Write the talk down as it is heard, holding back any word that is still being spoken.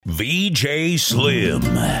VJ Slim,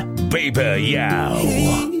 Baby Yow.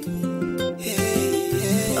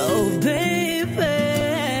 Oh, baby.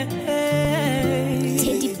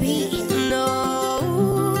 Teddy B. No.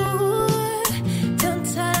 Dun,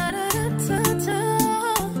 ta, da, da, da, da.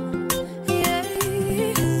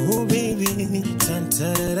 Yeah. Oh, baby. Dun,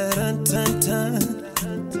 ta, da, da, da, da.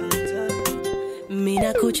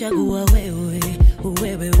 Mina kuchagua wewe,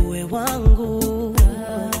 wewe uwe wangu,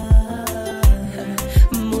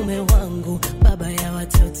 mume wangu, baba ya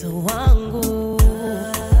watoto wangu.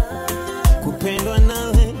 Kupendwa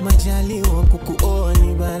nawe majaliwa, kukuoa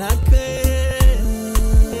ni baraka.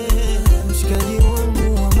 Mshikaji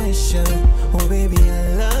wangu wa maisha, oh baby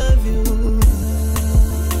I love you.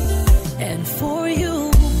 And for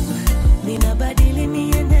you, ninabadili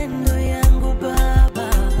mienendo yangu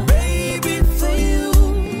baba. Baby for you,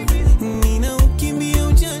 nina ukimbia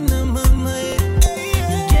ujana mama.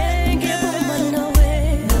 Nijenge boma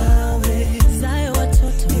nawe, zae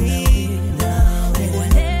watoto nawe,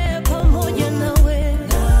 wale pamoja nawe,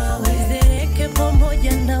 zeeke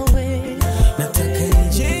pamoja nawe. Nataka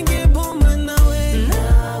nijenge boma nawe,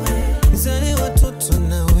 zae watoto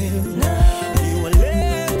nawe,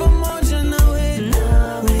 niwale pamoja nawe,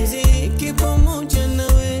 niziki pamoja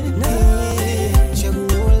nawe.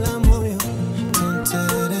 Chaguo la moyo, tan,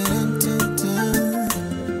 taran, tan, tan.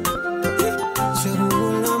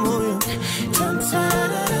 Chaguo la moyo, tan,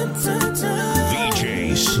 taran, tan, tan.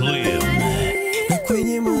 VJ Slim. Na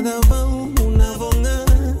kwenye madhabahu unavong'aa,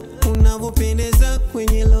 unavopendeza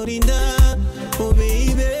kwenye lorinda. Oh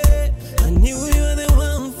baby, I knew you were the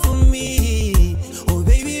one for me. Oh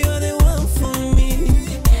baby, you're the one for me.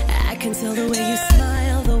 I can tell the way you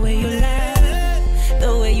smile, the way you laugh,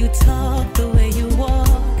 the way you talk, the way you walk.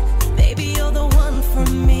 Baby, you're the one for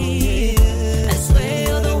me. I swear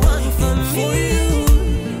you're the one for me.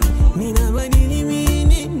 Ninabadili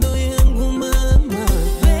mienendo yangu mama.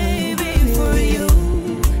 Baby, for you.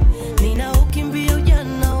 Nina ukimbia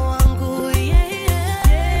ujana wangu, yeah,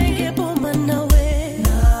 yeah. Nige boma nawe,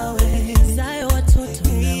 zae watoto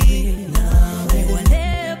nawe,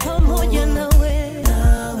 wale pamoja nawe,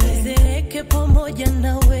 zeeke pamoja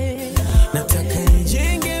nawe. Nataka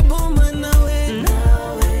nijenge boma nawe,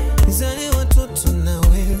 zae watoto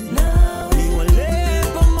nawe, niwale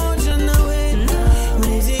pamoja nawe,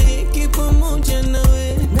 niziki pamoja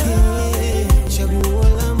nawe. Chaguo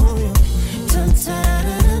la moyo, tan,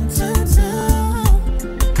 taran, tan, tan.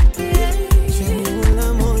 Chaguo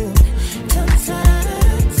la moyo, tan,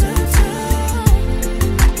 taran, tan, tan.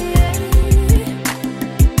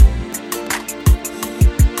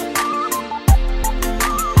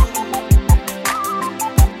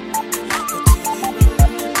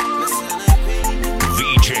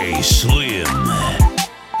 VJ Slim.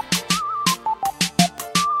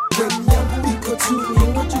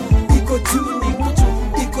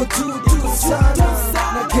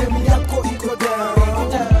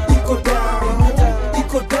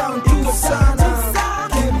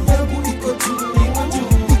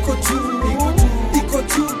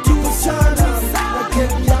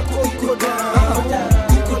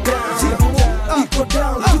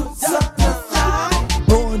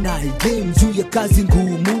 Bona game juu ya kazi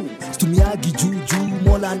ngumu, stumiagi juju,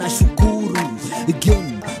 mola na shukuru.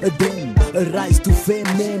 Game, dem, rise to fame,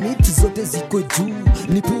 name it, zote ziko juu.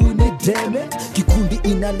 Nipune demet, kikundi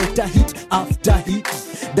inaleta hit after hit.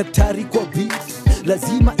 Daktari kwa beat,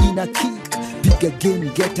 lazima ina kick. Piga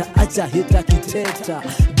game geta, acha hita kiteta.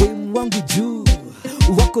 Game wangu juu,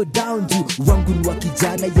 wako down juu, wangu ni wa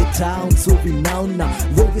kijana ya town. So renowned na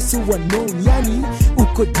wewe si wa known, yani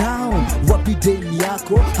uko down. Wapi deni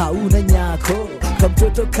yako, hauna nyako,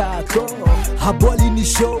 kamtoto kako. Haboli ni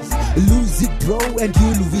show, lose it bro and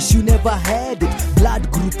you'll wish you never had it.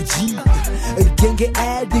 Blood group G, genge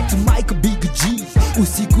addict, Mike Big G.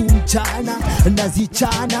 Usiku mchana,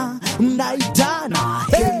 nazichana, mnaidana.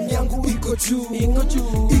 Game yangu iko juu, iko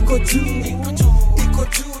juu, iko juu, iko juu, iko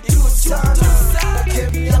juu sana.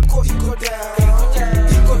 Game yako iko down,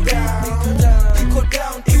 iko down, iko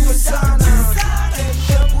down, iko sana. Game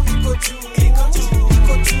yangu iko juu, iko juu,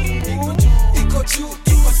 iko juu, iko juu, iko juu,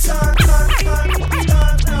 iko sana.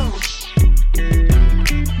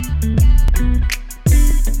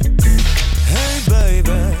 Hey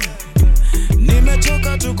baby,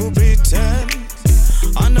 nimechoka tu kupretend.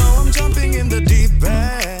 I know I'm jumping in the deep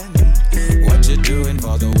end. What you doing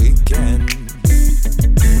for the weekend?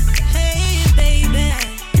 Hey, baby.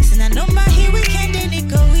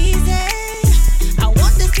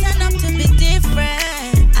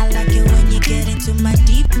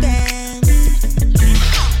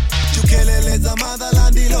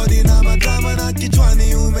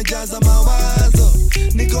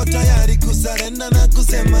 niko tayari kusarenda na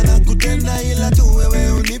kusema na kutenda ila tu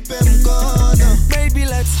wewe unipe mkono. Baby,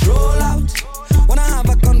 let's roll out. Wanna have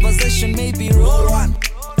a conversation, maybe roll one.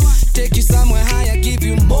 Take you somewhere higher, give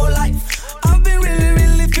you more life. I've been really,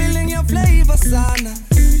 really feeling your flavor, sana.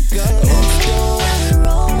 Girl, let's go and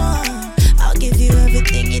roll on. I'll give you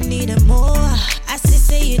everything you need and more. I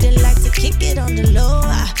say you didn't like to kick it on the low.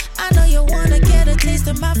 I know you wanna get a taste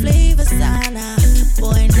of my flavor, sana.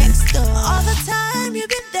 Boy next door. All the time you've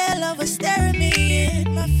been there, lover, staring me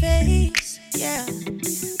in my face. Yeah.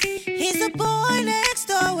 He's the boy next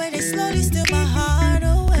door when they slowly steal my heart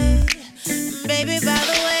away. Baby, by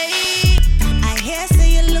the way, I hear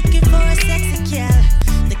say you're looking for a sexy gal.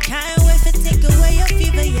 The kind way for take away your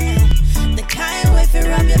fever, yeah. The kind way for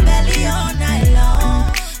rub your belly all night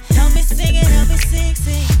long. Help me sing it, help me sing,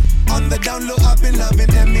 sing. On the down low, I've been loving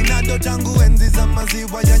them. Minado tangu enzi za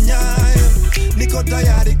maziwa ya Nyayo. Niko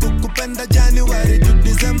tayari kukupenda January to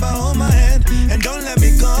December, hold my hand and don't let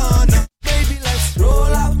me go, no. Baby, let's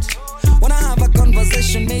roll out. Wanna have a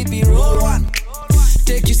conversation, maybe roll one.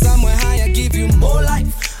 Take you somewhere higher, give you more life.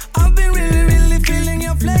 I've been really, really feeling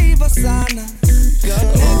your flavor, sana.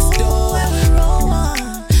 Girl, next door. When we roll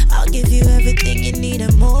on, I'll give you everything you need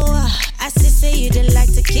and more. I say you didn't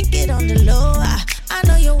like to kick it on the low. I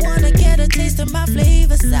know you wanna get a taste of my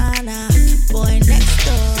flavor, sana. Boy next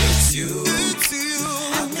door. It's you.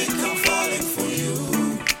 I think I'm falling for you.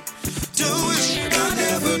 Do it, I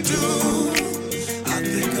never do. I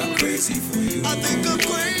think I'm crazy for you. I think I'm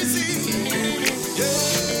crazy.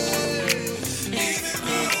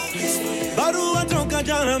 Barua toka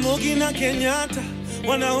Jaramogi na Kenyatta,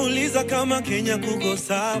 wanauliza kama Kenya kuko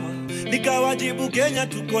sawa. Nikawajibu Kenya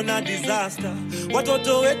tuko na disaster.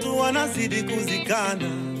 Watoto wetu wanazidi kuzikana.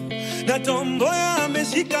 Na Tomboya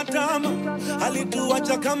ameshika tama,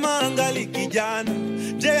 alituacha kama angali kijana.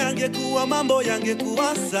 Je, angekuwa mambo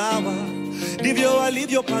yangekuwa sawa? Ndivyo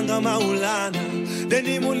walivyopanga Maulana.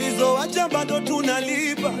 Deni mulizoacha bado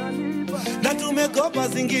tunalipa, na tumekopa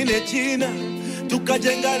zingine China.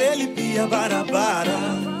 Tukajenga reli pia barabara,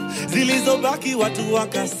 zilizobaki watu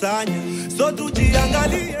wakasanya. So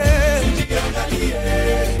tujiangalie,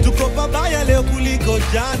 tuko pabaya leo kuliko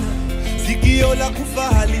jana. Sikio la kufa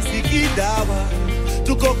halisikii dawa.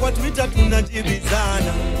 Tuko kwa Twitter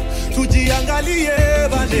tunajibizana. Tujiangalie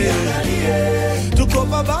bane, tuko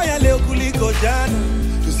pabaya leo kuliko jana.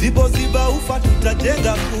 Tusipoziba ufa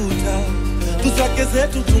tutajenga kuta. Tusake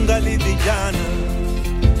zetu tungali vijana.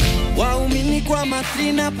 Waumini kwa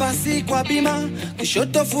matrina, pasi kwa bima.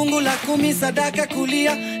 Kushoto fungu la 10, sadaka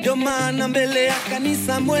kulia. Ndio maana mbele ya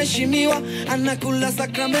kanisa mheshimiwa anakula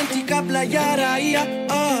sakramenti kabla ya raia.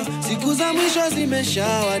 Siku za mwisho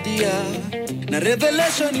zimeshawadia, na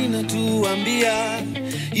revelation inatuambia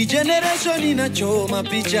hii generation inachoma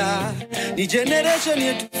picha. Ni generation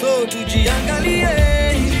yetu, so tujiangalie.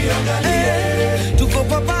 Tuko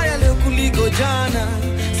pabaya leo kuliko jana.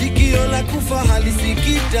 Sikio la kufa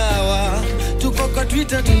halisikii dawa. Tuko kwa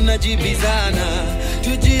Twitter tunajibizana.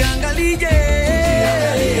 Tujiangalie.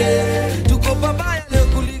 Tuko pabaya leo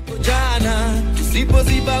kuliko jana.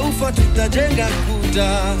 Tusipoziba ufa tutajenga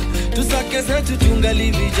kuta. Tusake zetu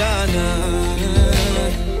tungali vijana.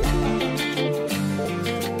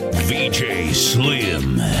 VJ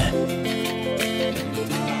Slim.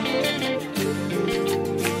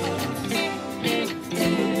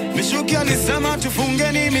 Mishuki alisema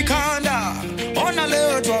tufungeni mikanda. Ona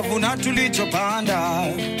leo twavuna tulichopanda.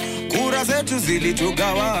 Kura zetu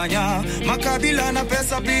zilitugawanya. Makabila na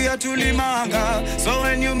pesa pia tulimanga. So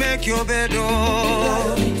when you make your bed,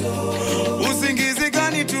 usingizi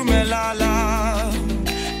gani tumelala?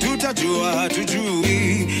 Tutajua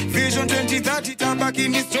tujui. Vision 2030 tabaki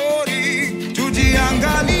ni story.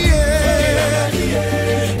 Tujiangalie.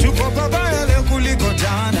 Tuko pabaya leo kuliko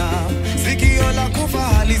jana. Sikio la kufa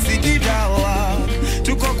halisikii dawa.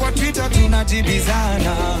 Tuko kwa Twitter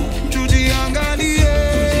tunajibizana. Tujiangalie.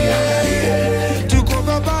 Tuko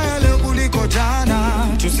pabaya leo kuliko jana.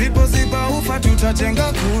 Tusipoziba ufa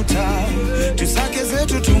tutajenga kuta. Tusake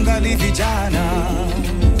zetu tungali vijana.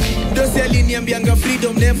 Dosi aliniambianga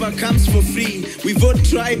freedom never comes for free. We vote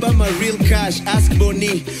tribe, I'm a real cash, ask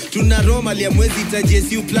Boni. Tuna Roma lia mwezi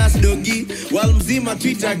tajesu plus dogi. Wal mzima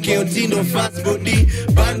Twitter keotino fast body.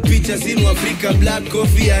 Ban pictures in Africa, black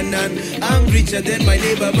coffee and none. I'm richer than my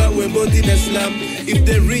neighbor but we're both in a slum. If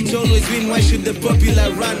the rich always win, why should the popular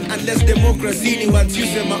run? Unless democracy ni what you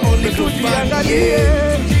say my only for fun.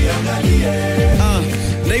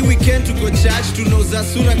 Na hii weekend tuko church, tunauza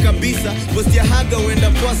sura kabisa. Post ya haga uenda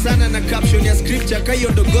poa sana na caption ya scripture. Kayo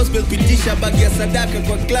ndo gospel pitisha bagi ya sadaka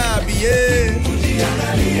kwa club, yeah.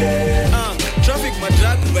 Traffic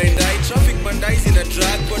madrag baindai traffic mandai zina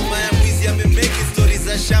drag but my ambizi amemeki stories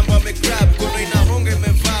za shamba amegrab kono inahonga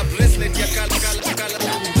imevaa bracelet ya kala.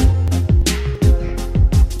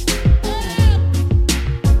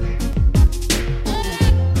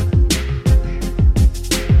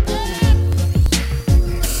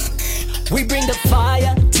 We bring the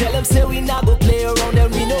fire, tell them say we not go play around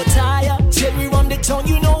and we no tire. Till we run the town,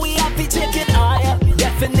 you know we have to take it higher.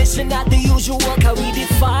 Definition not the usual, cause we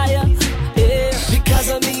defire. Yeah, because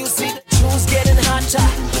of me you see the tunes getting hotter.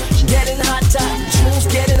 Getting hotter, tunes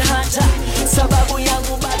getting hotter. Sababu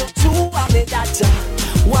yangu bado tu amedata.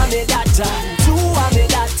 Wamedata, tu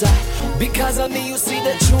amedata. Because of me you see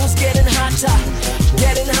the tunes getting hotter.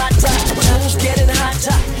 Getting hotter, tunes getting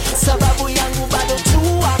hotter. Sababu yangu bado tu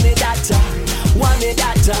amedata.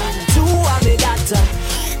 Wamedata, tu amedata.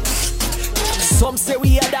 Some say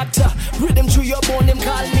we a doctor. Rhythm through your bone, them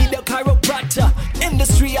call me the chiropractor.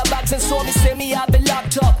 Industry a box and so me say me have a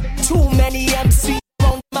laptop. Too many MC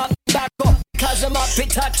round my back up. Cause I'm up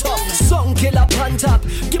it up. Song killer pan top.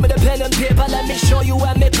 Give me the pen and paper, let me show you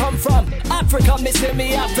where me come from. Africa, me say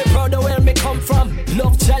me Africa, proud of where me come from.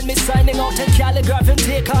 Love child, me signing out and calligraph and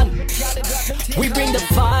take on. We bring the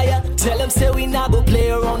fire. Tell them say we not go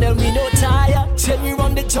play around and we no tire. Till we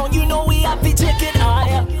run the town, you know we have to take it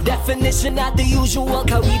higher. Definition not the usual,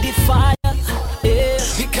 cause we defire. Yeah,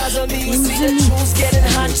 because of me you see the tunes getting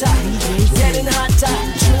hotter. Getting hotter,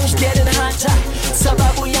 tunes getting hotter.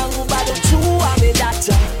 Sababu yangu bado tu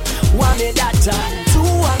amedata. Wamedata, tu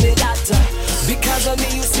amedata. Because of me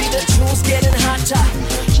you see the tunes getting hotter.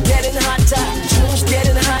 Getting hotter, tunes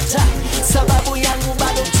getting hotter. Sababu yangu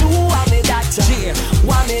bado tu amedata.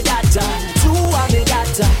 Wamedata, tu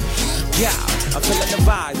amedata. Yeah, I'm feeling the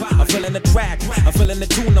vibe, I'm feeling the track, I'm feeling the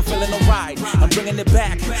tune, I'm feeling the ride. I'm bringing it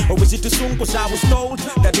back, or is it too soon? Cause I was told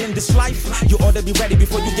that in this life, you ought to be ready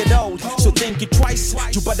before you get old. So think it twice,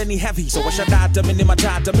 you better need heavy. So I should data, mini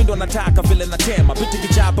matata, mindo nataka, feeling a tema. Biti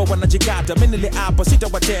kijaba, wanajigata, minili apa, sita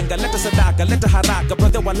watenga, leta sadaka, leta haraka,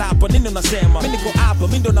 brother walapa, nini unasema. Mini ko apa,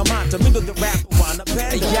 mindo na mata, mindo the rapper, wanna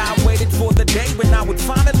bend. Yeah, I waited for the day when I would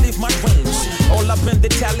finally live my dreams. All up in the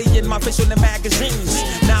telly, in my face on the magazines.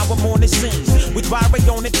 Now I'm on the scene, with Barry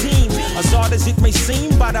on the team. As hard as it may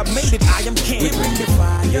seem, but I made it, I am king. We bring the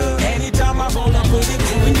fire. Anytime I roll up with it,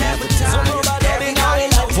 we never tire. So nobody every now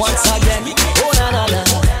and then, once again. Oh na na na,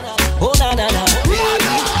 oh na na na.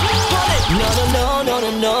 No no no no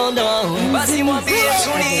no no no. Basi mwambie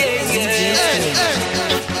tulie.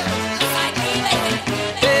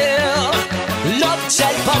 Yeah, love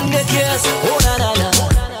child from the kiss. Oh na na na,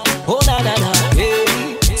 oh na na na.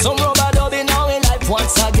 Yeah, some rubber dubbing now in life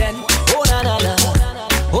once again. Oh na na na,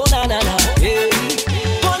 oh na na na. Yeah,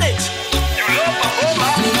 pull it.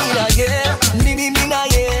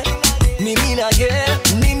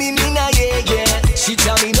 She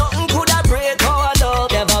tell me nothing coulda break our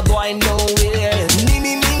love, never going nowhere. Ni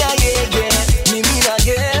mi na yeah yeah, ni mi na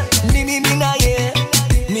yeah, ni mi na yeah,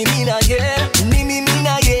 ni mi na yeah, ni mi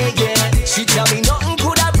na yeah yeah. She tell me nothing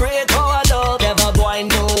coulda break our love, never going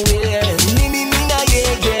nowhere. Ni mi na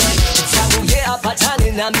yeah yeah. Tangu yeah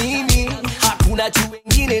patane na mimi, hakuna tu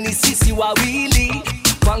wengine ni sisi wawili.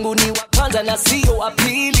 Kwangu ni wa kwanza na sio wa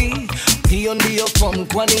pili. Hiyo ndio form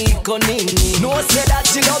kwani iko nini? No say that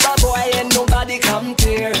she love a boy and nobody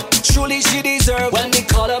compare. Truly she deserve when we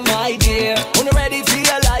call her my dear. When you're ready for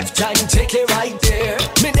your lifetime, take it right there.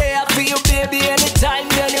 Me there for you baby anytime,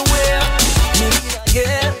 anywhere. Me na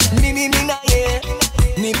yeah, me na yeah,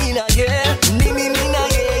 me na yeah, me na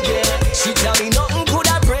yeah yeah. She tell me nothing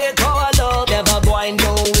coulda break our love, never going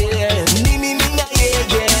nowhere. Me na yeah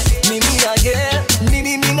yeah, me na yeah, me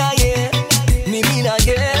na yeah, me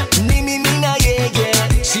na yeah.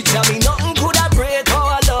 She tell me nothing coulda break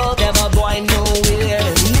our love, never going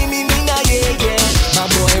nowhere. Ni na yeah yeah. My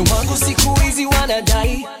boy wangu siku hizi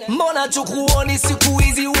wanadai, mbona tukuoni siku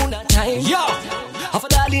hizi una time? Yo,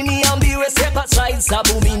 afadhali niambiwe step aside,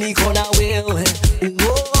 sabu mimi niko na wewe.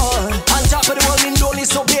 On top of the world in lonely,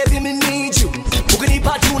 so baby me need you.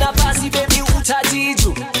 Ukinipa tu nafasi baby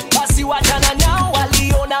utajiju. Basi wachana nao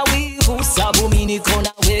waliona wivu, sabu mimi niko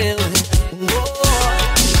na wewe.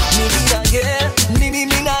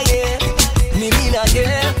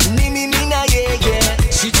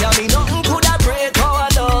 She tell me nothing coulda break our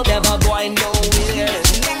love, never going nowhere.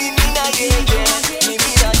 Me na yeah yeah, me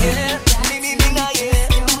na yeah, me na yeah,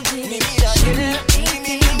 me na yeah,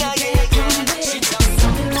 me na yeah. She tell me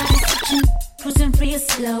something like switching, cruising real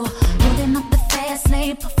slow, holding up the fast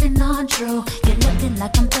lane, puffing on true. You're looking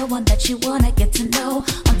like I'm the one that you wanna get to know,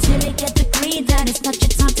 until you get the green that it's not your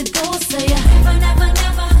time to go. So you never, never,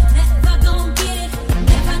 never, never gon' get it.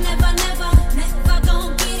 Never, never, never, never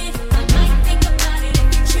gon' get it. I might think about it.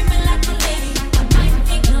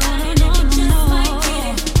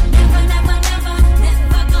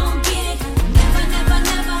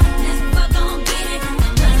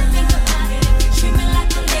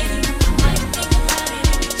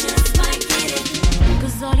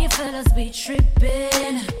 fellas be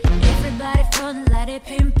tripping. Everybody front like they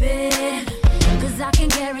pimping. Cause I can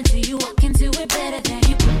guarantee you I can do it better than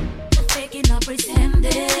you. Faking or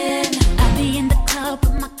pretending. I be in the club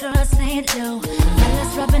with my girls saying low.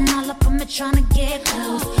 Fellas rubbing all up on me trying to get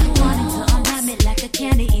close. Wanting to unwrap me like a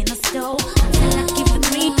candy in a stove. Until I keep the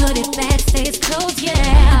green, put it back, stays closed,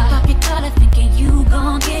 yeah. Pop your collar thinking you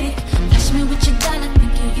gon' get it. Flash me with your dollar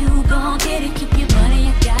thinking you gon' get it. Keep your money,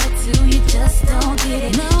 you got it too, you just don't get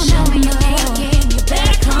it. Show me your game, you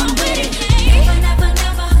better come with it. Never, never,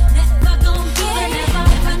 never, never gon' get it.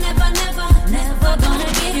 Never, never, never, never gonna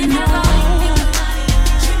get it. Never.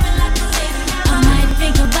 I might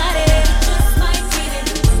think about it, just might get it.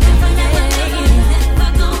 Never, never, never, never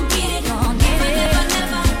gon' get it. Never, never,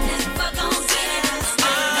 never, never gon' get it.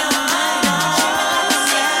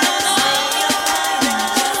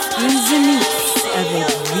 Easy mix avec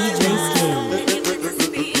DJ Slim.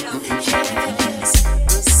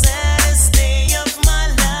 The saddest day of my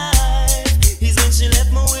life is when she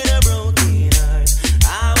left me with a broken heart.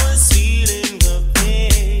 I was feeling the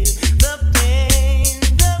pain, the pain,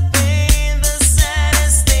 the pain. The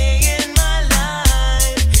saddest day in my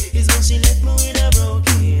life is when she left me with a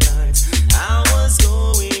broken heart. I was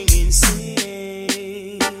going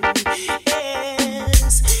insane.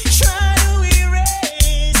 Yes, try to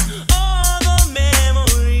erase all the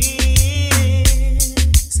memories.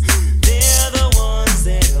 They're the ones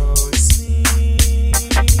that haunt me.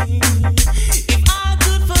 If I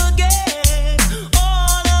could forget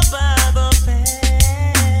all about the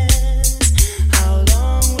past, how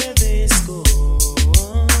long will this go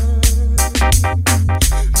on?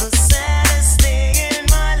 The saddest thing in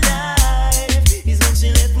my life is when she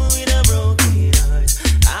left me with a broken heart.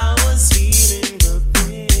 I was feeling the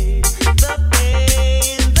pain, the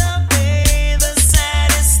pain, the pain. The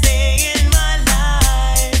saddest thing in my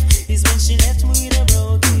life is when she left me with a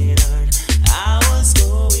broken heart. I was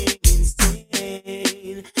going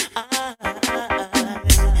insane.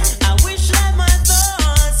 I wish that my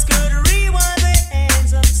thoughts could rewind the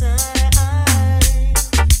hands of time.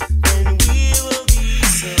 Then we will be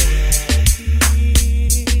so happy.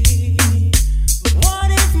 But what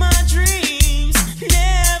if my dreams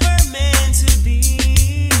never meant to be?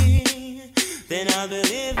 Then I'll be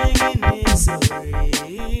living in misery.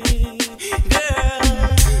 Girl,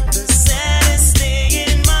 the saddest thing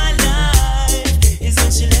in my life is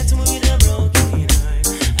when she left me with a broken heart.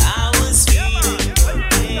 I was feeling the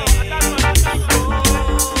pain.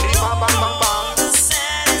 Oh, the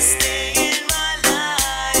saddest thing in my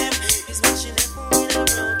life is when she left me with a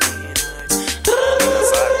broken heart.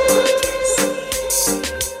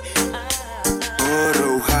 Bora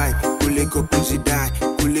uhai kuliko kujidai,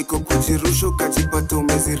 kuliko kujirusha ukajipata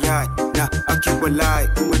umezirai. Na akiwalai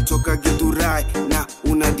umetoka githurai na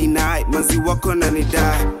una deny mazi wako na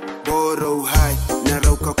nidai. Bora uhai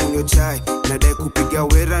narauka kunywa chai, nadai kupiga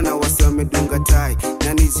wera na wasame dunga tai,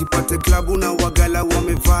 na nijipate klabu na wagala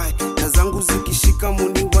wamevai, na zangu zikishika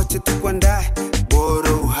muni wache tu kwa ndai.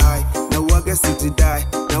 Bora uhai na waga sijidai,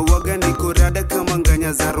 na waga niko rada kama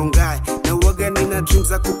nganya za rongai, na waga nina dreams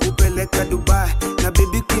za kukupeleka Dubai, na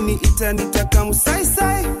baby kiniita nitaka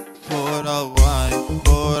msaisai. Bora wai,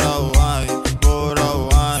 bora wai, bora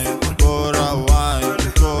wai, bora wai,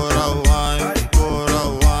 bora wai, bora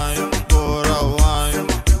wai, bora wai.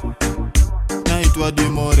 Naitwa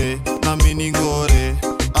Dimore na mini ngore,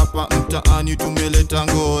 hapa mtaani tumeleta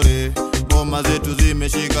ngore. Boma zetu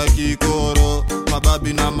zimeshika kikoro,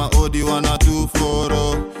 mababi na maodi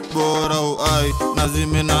wanatuforo. Bora uai na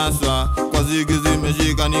zimenaswa, kwa zigi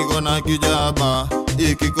zimeshika niko na kijaba.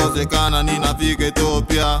 Ikikosekana ninafika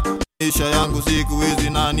Ethiopia, maisha yangu siku hizi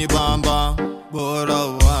nani bamba. Bora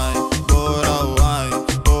uai, bora uai,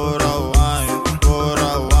 bora uai,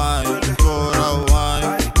 bora uai, bora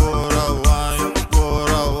uai, bora uai,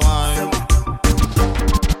 bora uai.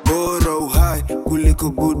 Bora uhai kuliko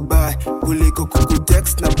goodbye, kuliko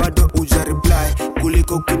kukutext na bado uja reply,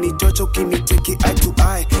 kuliko kunichocho kiniteki eye to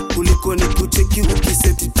eye, kuliko nikucheki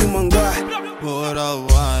ukiseti tumangai. Bora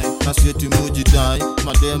uai, nasieti mujidai,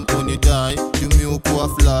 madem unidai, yumi ukuwa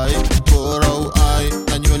fly. Bora uai,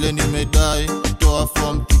 na nywele nimedai, toa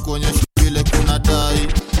form tukonyesha vile kuna dai.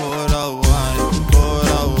 Bora uai,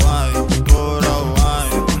 bora uai, bora uai,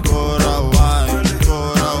 bora uai,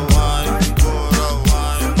 bora uai, bora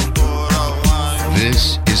uai, bora uai.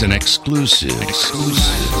 This is an exclusive.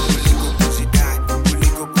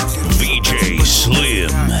 VJ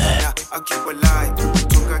Slim.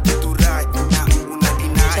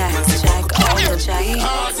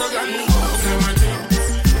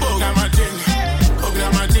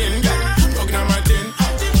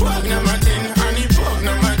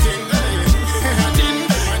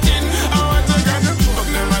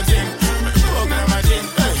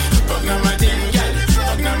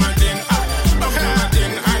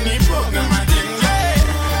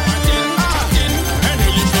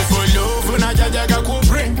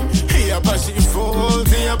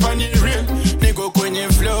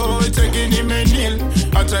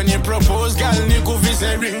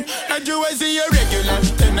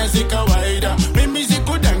 si kawaida. Mimi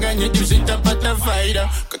sikudanganya juu sitapata faida.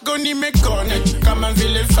 Kako nimeconnect kama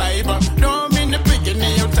vile fiber. No mimi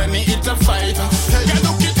nipigania utani it's a fight. Ya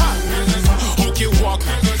look it on, ukiwalk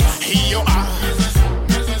hiyo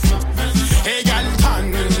hey girl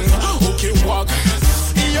turn, ukiwalk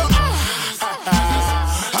hiyo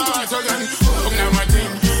so again, ugna my thing,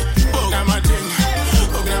 ugna my thing,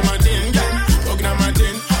 ugna my thing, girl, ugna my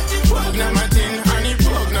thing, ugna my thing, honey,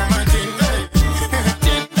 ugna my thing,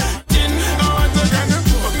 tin, so again,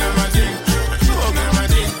 ugna my thing, ugna my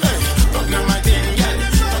thing, ugna my thing, girl,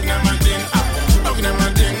 ugna my thing, ugna my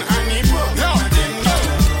thing, honey, ugna my thing,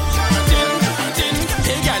 tin.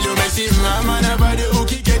 Hey girl, you make it mama na body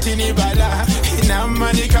ukiketi ni bala, ina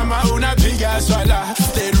mani kama unapiga swala,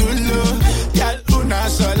 telulu, girl una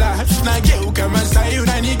sola, nageuka masai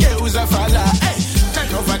unanigeuza fala, hey,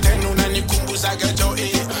 10 over 10 unanikumbuza gato,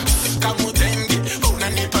 kamutengi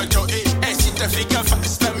unanipa joy, sitafika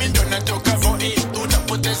fast mimi ndo natoka voi,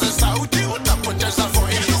 utapoteza sauti utapoteza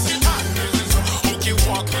voice,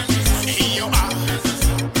 ukiwalk hiyo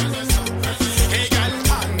hey girl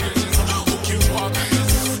ukiwalk.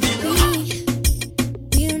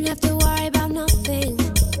 We don't have to worry about nothing.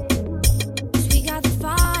 'Cause we got the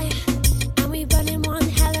fire and we burning one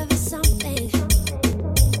hell of a something.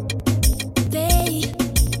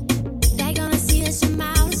 They're gonna see us from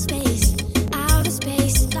outer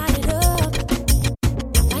space, light it up.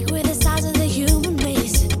 Like we're the size of the human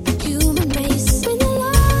race. When the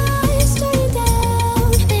lights turn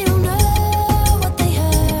down, they don't know what they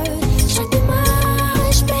heard. Strike the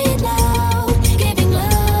march, play it loud, giving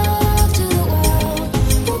love to the world.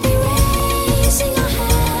 We'll be raising our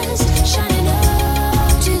hands, shining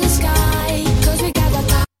up to the sky. 'Cause we got the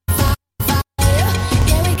fire,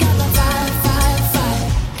 yeah, we got the fire,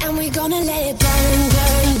 and we're gonna let it burn,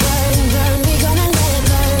 burn, burn, burn. We're gonna let it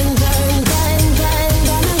burn, burn, burn, burn.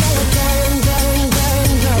 Gonna let it burn, burn, burn,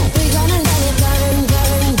 burn. We're gonna let it burn,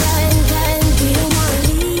 burn, burn, burn. We don't wanna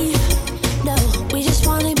leave, no, we just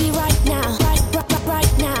wanna be right now,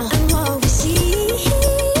 right now. And what we see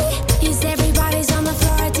is everybody's on the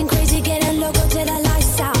floor acting crazy, getting loco till the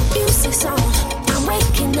lights out. Music's on, I'm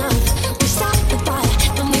waking up. We stop the fire,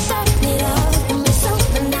 then we burn it up, and we're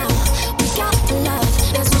sober now. We got the love,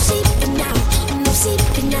 there's no sleeping now, no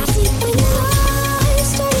sleeping now. When the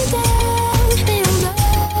lights turn down, they don't know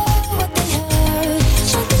what they heard.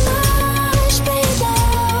 Strike the march, play it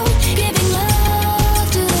loud, giving love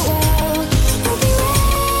to the world. We'll be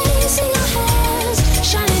raising our hands,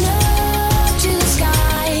 shining up to the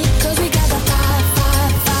sky. 'Cause we got the fire,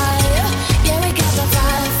 yeah, we got the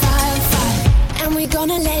fire, and we're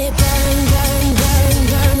gonna let it burn, burn, burn,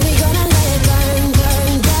 burn. We're gonna let it burn,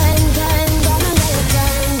 burn, burn, burn. Gonna let it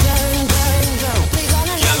burn, burn, burn, burn. We're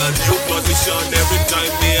gonna let Girl, it a new position every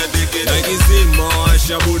time me a dig it. Like it's in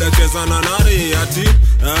Asha Buddha chesa na nari ati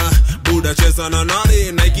Buddha chesa na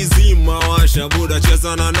nari Nike zima Asha Buddha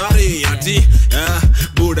chesa na nari ati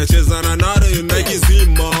Buddha chesa na nari Nike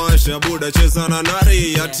zima Asha Buddha chesa na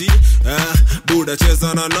nari ati Buddha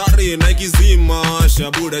chesa na nari Nike zima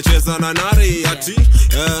Asha Buddha chesa na nari ati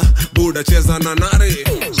Buddha chesa na nari.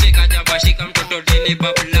 Shika jaba shika mtoto dili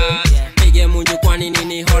bablas. Pige munju kwani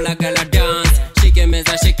nini hola gala dance. Shike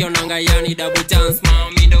meza shike onanga yani double chance.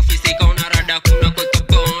 Mami ndo fisika unarada kuna kwa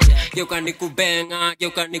bond. Geuka nikubenga,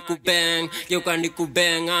 geuka nikubeng, geuka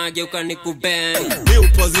nikubenga, geuka nikubeng. New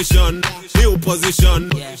position, new position,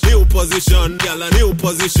 new position, gyal a new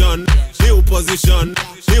position, new position,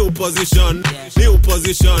 new position, new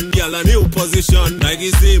position, gyal a new position. Like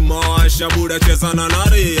izima Asha Buddha chesa na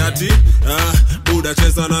nari ati Buddha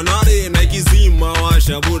chesa na nari. Like izima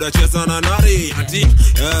Asha Buddha chesa na nari ati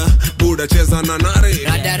Buddha chesa na nari.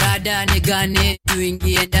 Rada rada ni gani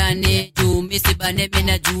tuingie ndani juu misibane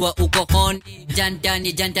mina jua uko honi janta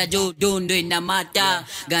ni janta juu dundu inamata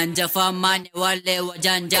ganja famane wale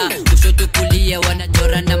wajanja kushoto kulia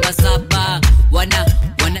wanachora namba 7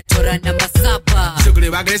 wanachora namba 7 Sugri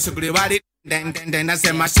wari den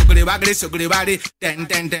nasema sugri wari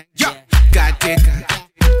den yo katika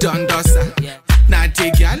dondosa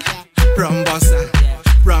natigal rombosa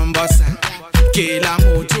kila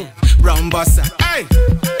mtu rombosa hey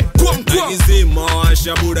Nike zima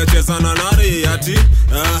Asha Buddha chesa na nari ati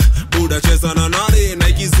Buddha chesa na nari.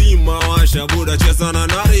 Nike zima Asha Buddha chesa na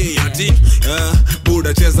nari ati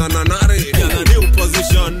Buddha chesa na nari. Gyal a new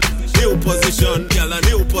position, new position, gyal a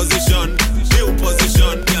new position, new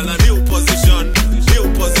position, gyal a new position,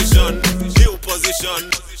 new position, new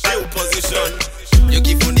position, new position. Yo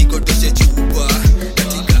kifuniko toshe chupa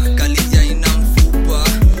katika kalia ina mfupa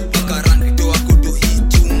makaran toa kutu hii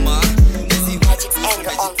chuma.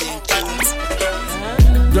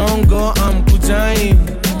 Don't go, I'm kujai.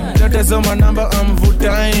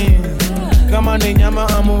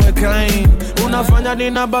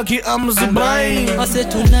 nina baki amzubai. I say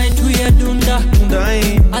tonight we are dunda.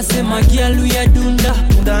 I say my girl we are dunda.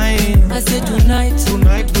 I say tonight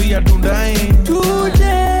we are dunda.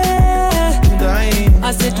 Today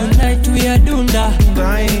I say tonight we are dunda.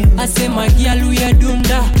 I say my girl we are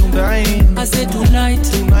dunda. I say tonight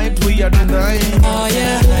we are dunda. Oh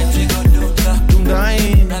yeah, tonight we go dunda.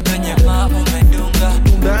 Na kwenye mambo medunga.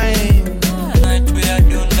 Tonight we are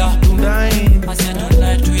dunda. I say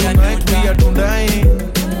tonight we are dunda.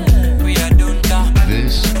 We are dunda.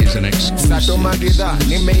 This is an exclusive. Sato Magida,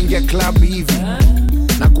 nimeingia club hivi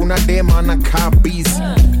na kuna dema na busy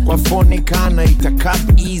kwa phone kana ita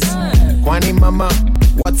easy. Kwani mama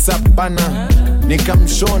WhatsApp bana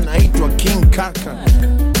nikamshona aitwa King Kaka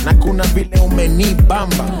na kuna vile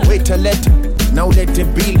umenibamba. Wait a letter na ulete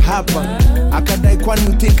bill hapa. Akadai kwani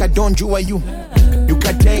you think I don't jua you. You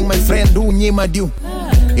can tell my friend unyima du.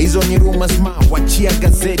 Hizo ni rumors ma wachia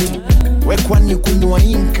gazeti. We kwani kunua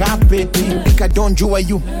inkapeti. Nika don't jua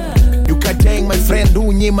you. You can tell my friend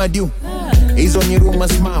unyima du. Hizo ni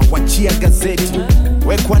rumors ma wachia gazeti.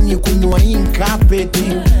 We kwani kunua inkapeti.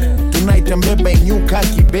 Tonight I'm beba nyuka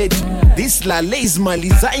kibeti. This la lays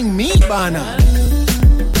malizaing me bana.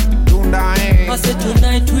 I say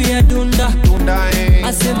tonight we are dunda.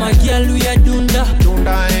 I say my girl we are dunda.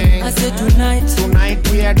 I say tonight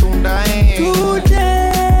we are dunda.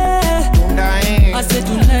 Today I say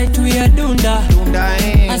tonight we are dunda.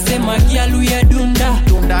 I say my girl we are dunda.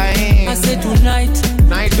 I say tonight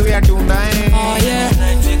we are dunda. Oh yeah,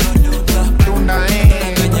 tonight we go dunda.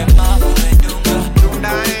 Kwenye mambo medunga.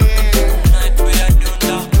 Tonight we are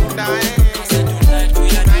dunda. I say tonight we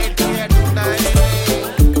are dunda.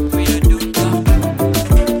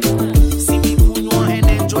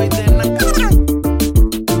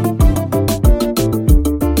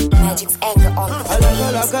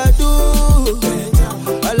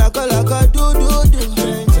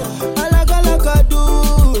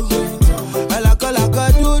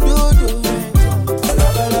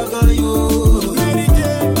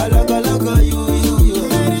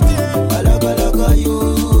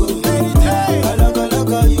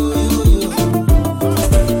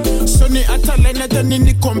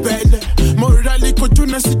 Nini kombele morali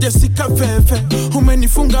kutuna sijasika veve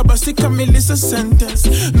umenifunga basi kamilisa sentence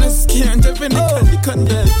nasikia njeve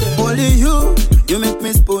nikalikandele. Only you make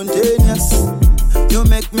me spontaneous. You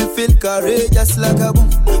make me feel courageous like a boom.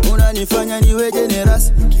 Unanifanya niwe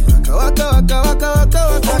generous. Waka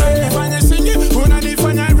unanifanya singi,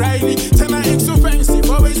 unanifanya Riley. Tena expensive,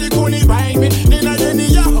 always kuni buy me. Nina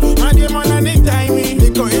jeni yao, mademona ni time.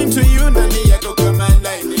 Niko into you, nani yako kama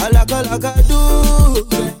line. Alaka do.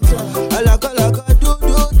 Alaka do.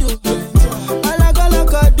 Alaka do.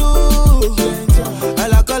 Alaka do.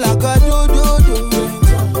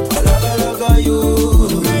 Alaka you.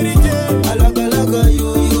 Alaka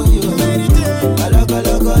you.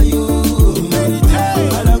 Alaka you.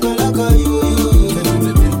 Alaka you.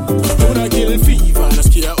 Una kill fever,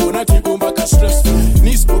 nasikia unatibumba ka stress.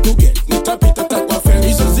 Nispo kuget, nitapita takwa fem.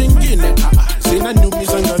 Hizo zingine, zina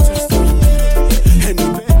numizanga test.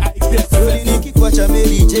 Nikikwacha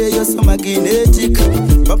Mary J, you're so magnetic.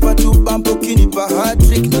 Papa tu bampo kinipa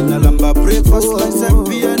hat-trick. Ninalamba breakfast, lunch and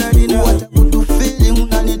pia na dinner. What kutu feeling,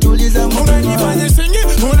 unanituliza moyo. Unanifanya singi,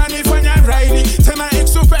 unanifanya Riley. Tena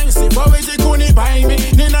expensive, always kuni buy me.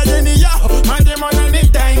 Nina jeni yao, mademona ni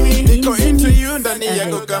time. Niko into you, ndani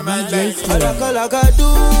yako kama line. Alaka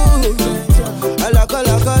do. Alaka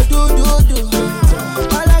do.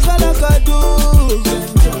 Alaka do.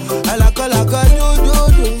 Alaka do.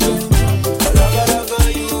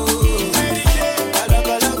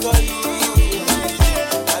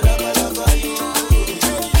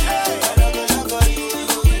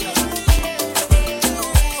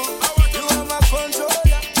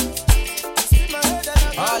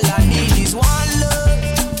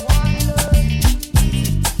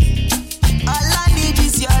 All I need is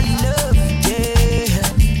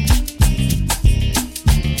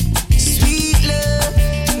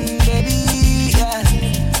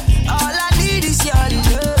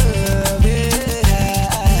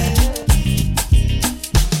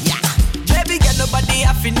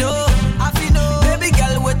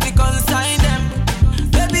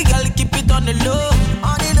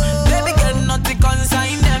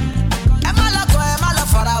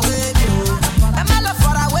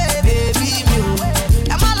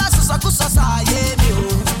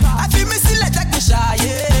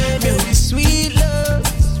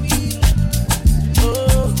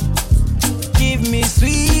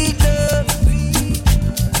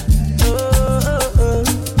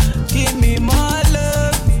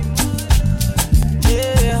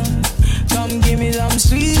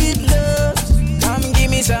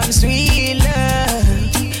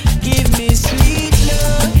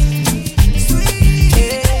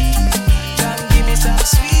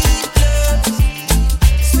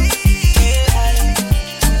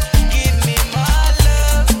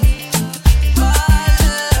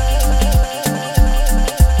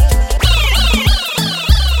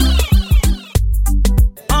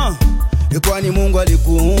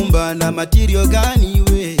una material gani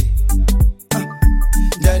we?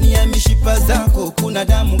 Ndani ya mishipa zako kuna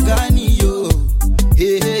damu gani yo?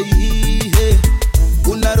 Hey, hey, hey.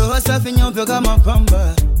 Una roho safi nyeupe kama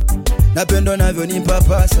pamba, napendo navyo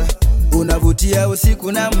nipapasa, unavutia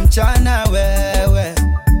usiku na mchana wewe.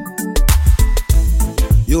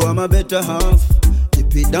 You are my better half,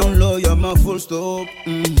 keep it down low, you're my full stop.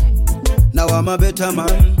 Now I'm a better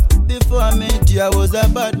man. Before I met you, I was a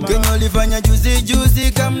bad man. Kenyo lifanya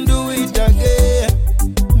juzi, come do it again.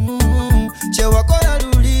 Chewa kora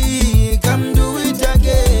luli, come do it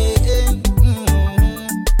again.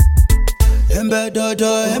 Embe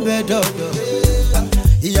dodo,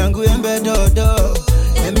 yangu embe dodo,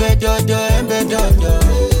 embe dodo, embe dodo.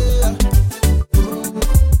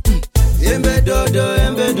 Embe dodo,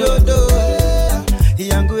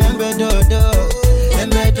 yangu embe dodo,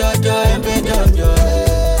 embe dodo, embe dodo.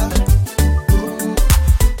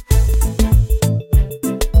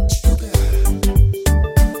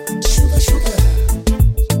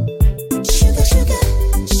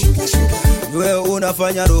 Wewe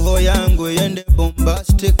unafanya roho yangu iende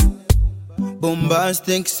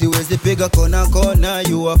bombastic, siwezi piga kona,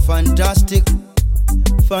 you are fantastic,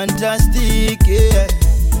 yeah.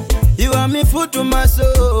 You are me food to my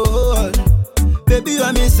soul, baby you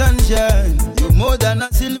are me sunshine, you more than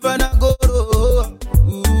a silver and a gold.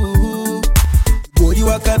 Body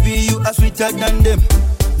wakabi, you are sweeter than them,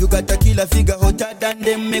 you got a killer figure hotter than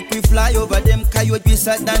them, make we fly over them, coyote be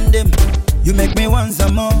sad than them. You make me want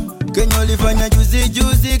some more. Can you live on a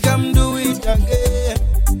juicy, come do it again.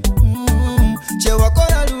 Chewa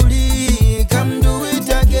kora luli, come do it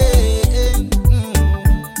again.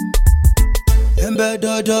 Embe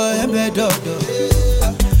dodo,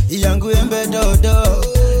 yangu embe dodo,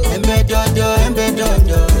 embe dodo, embe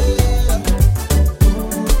dodo.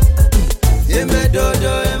 Embe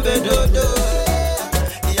dodo, yangu embe dodo.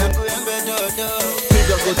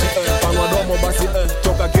 Piga goti panwa domo basi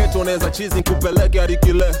toka ghetto neza chizi kupeleke hadi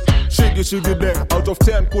kile. Shigi de out of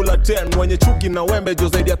 10 kula 10, mwenye chuki na wembe jo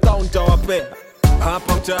zaidi ya count wape.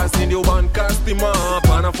 Hapa mchasi ndio one customer,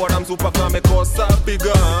 pana fuata msupa kama mekosa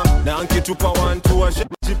piga. Na ankitupa 1-2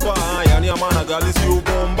 ashipa, yani amana gali si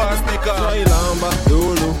ubombastika. Shailamba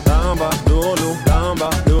dolo, lamba dolo, lamba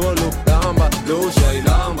dolo, lamba do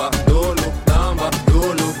shailamba dolo, lamba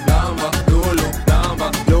dolo, lamba dolo,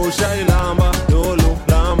 lamba do shailamba dolo,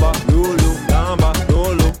 lamba dolo, lamba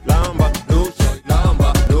dolo, lamba do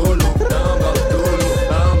shailamba dolo, lamba dolo,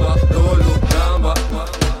 lamba dolo, lamba.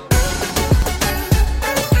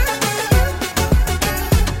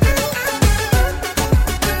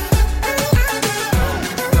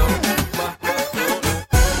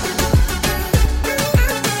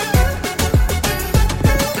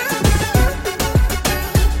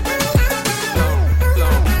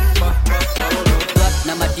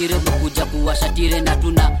 Kuja kuwashatire na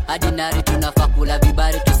tuna adinari tunafaa kula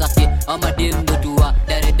vibari tusafie au madembo tuwa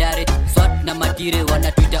dare swat na matire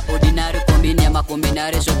wanatuita ordinary kombini ama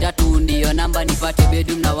kombinare shota tu ndio namba nipate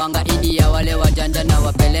bedroom na wanga ini ya wale wajanja na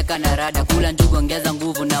wapeleka na rada kula njugu ongeza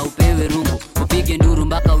nguvu na upewe rungu upige nduru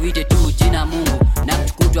mpaka uite tu jina Mungu na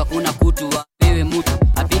kutwa kuna kutu wapewe mtu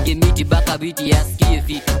apige miti baka biti yasikie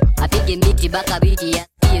vitu apige miti baka biti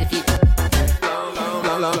yasikie vitu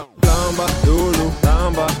Lamba dolo,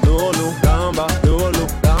 lamba dolo, lamba dolo,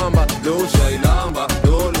 lamba do shai lamba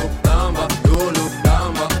dolo, lamba dolo,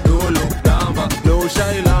 lamba dolo, lamba do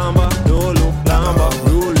shai lamba dolo, lamba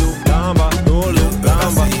dolo, lamba dolo,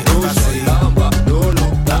 lamba do shai lamba dolo,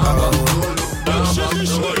 lamba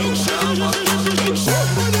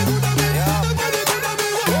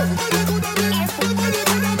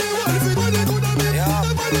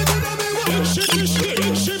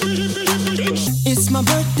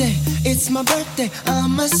It's my birthday,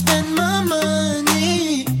 I'ma spend my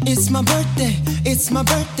money. It's my birthday,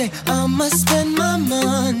 I'ma spend my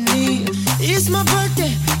money. It's my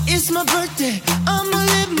birthday, I'ma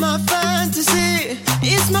live my fantasy.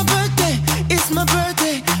 It's my birthday,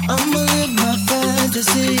 I'ma live my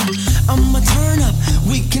fantasy. I'ma turn up,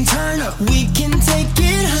 we can take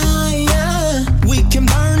it higher. We can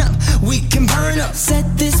burn up,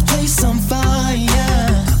 set this place on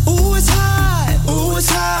fire. Ooh, it's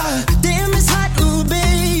hot, damn it's hot, ooh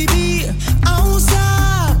baby. I won't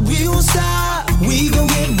stop, we gon'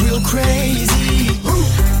 get real crazy.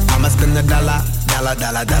 I'ma spend $1, dollar.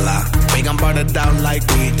 We gon' burn it down like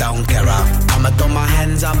we don't care. I'ma throw my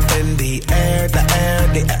hands up in the air.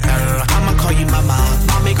 I'ma call you mama,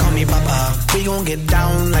 mommy call me papa. We gon' get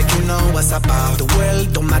down like you know what's up. The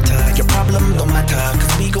world don't matter, your problem don't matter.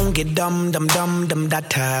 Cause we gon' get dumb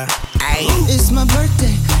data. Ay. It's my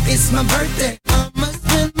birthday, I'ma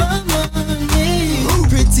spend my money.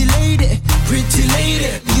 Pretty lady,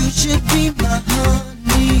 should be my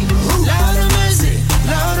honey. Lord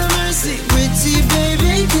of mercy, pretty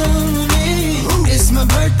baby, come with me. It's my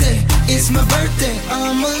birthday,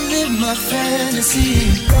 I'ma live my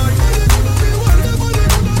fantasy.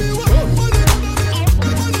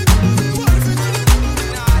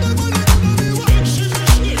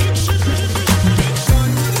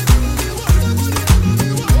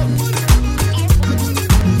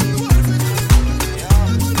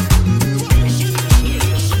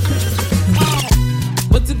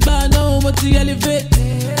 To elevate,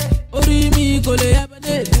 Orimi go le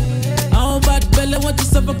abane. I bad belly want to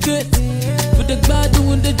suffocate. With the bad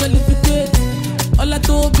doing the jollificate. All I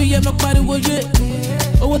told be my body was it.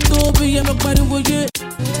 Oh, what told be my body was it.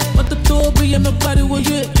 What the told be my body was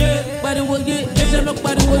it. Body was it. Yes, my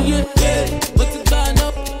body was it. What's it bad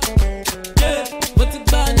now? What's it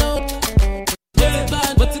bad now?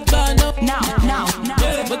 What's it bad now?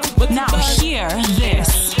 Now hear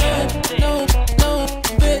this.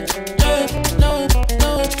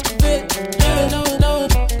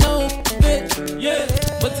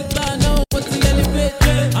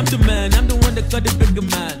 I'm the man, I'm the one that got the bigger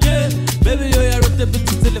man. Yeah. Baby, you're a bit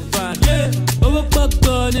to telephone. Yeah. Overclock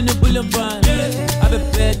gun in the bullion van. Yeah. I've been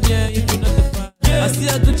bad, yeah, if you're not the fan. Yeah. I see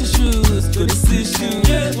I got your shoes, go to see shoes.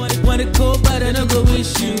 Yeah. Want it cold, but I don't go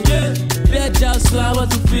wish you. Yeah. Bad job, so I want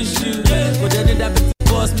to fish you. Yeah. But then that bit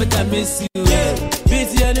boss make I miss you. Yeah.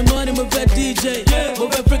 Busy in the morning, my bad DJ. Yeah. My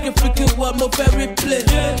bad freaking what my favorite play.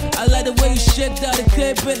 Yeah. I like the way you shake down the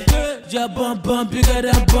tape. Yeah. Your bump, bigger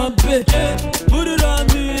than bump it. Yeah. Put it on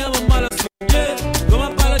me, I'm a motherfucker. Yeah. Go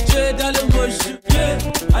my apologize, darling, motion. Yeah.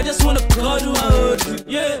 I just wanna call you, I hold you.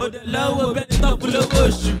 Yeah. But the love will be top full of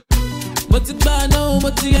ocean. But it's bad now,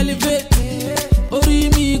 but you elevate.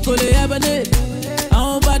 Orimi, go le abane.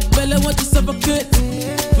 I bad belly want to suffocate.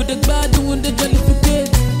 With the bad doing the jollificate.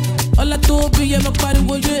 All I told be my body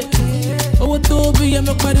was it. Oh, what told be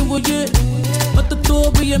my body was it. What the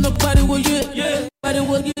told be my body was it. Yeah. Body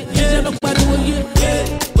was it. Yeah, my body was it. Yeah.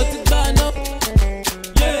 What's it bad now?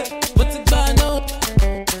 Yeah. What's it bad now?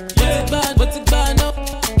 Yeah. Bad. What's it bad now?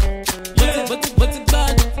 Yeah. What's it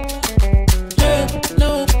bad? Yeah.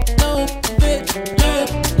 No, fit. Yeah.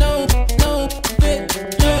 No, fit.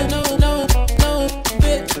 Yeah. No,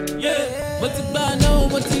 fit. Yeah. What's it bad now?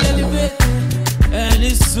 What's it elevate? And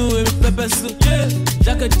it's so pepper soup. Yeah.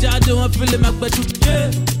 Jack a jado, I'm feeling my bedroom.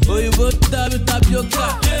 Yeah. Oh, you both tap your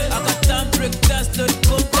car. I got time break dance to the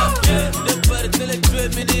coca. Yeah. The body till it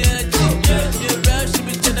drive me the energy. Yeah. You're around, she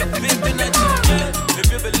be trying to big energy. Yeah.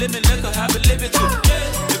 If you believe in like I have a living too.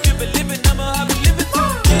 Yeah. If you believe in, I'ma have a living too.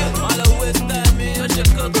 Yeah. All I waste time, me on your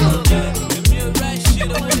cocoa. Yeah. If you're right, she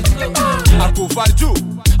don't want to go.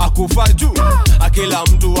 Akufaju, akila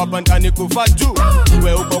mtu hapa ndani kufaju.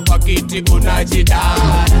 We uko kwa kiti unajida,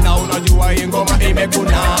 na unajua hii ngoma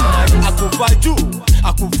imekuna.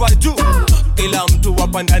 Akufaju, kila mtu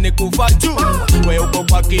hapa ndani kufaju. We uko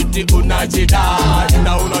kwa kiti unajida,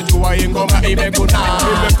 na unajua hii ngoma imekuna.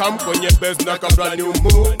 Nimekam kwenye base na kabla new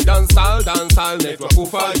moon. Dancehall network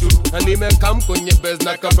kufaju. Na nimekam kwenye base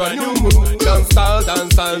na kabla new moon.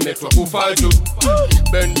 Dancehall network kufaju.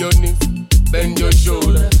 Bend your knees, bend your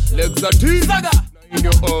shoulder, legs are deep. In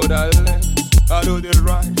your order left, I do the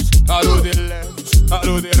right, I do the left, I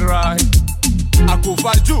do the right.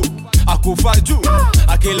 Akufaju,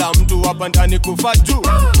 akila mtu hapa ndani kufaju.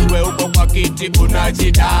 We uko kwa kiti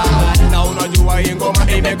unajida, na unajua hii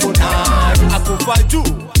ngoma imekuna. Akufaju,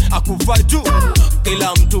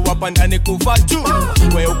 kila mtu hapa ndani kufaju.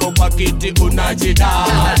 We uko kwa kiti unajida,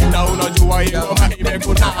 na unajua hii ngoma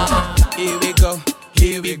imekuna.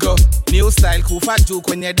 Here we go, new style kufaju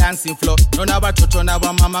kwenye dancing floor. Nona watoto na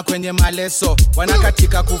wa mama kwenye maleso.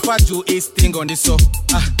 Wanakatika kufaju is thing on the so.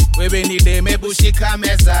 Wewe ni deme bushika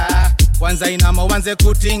meza. Kwanza inama wanze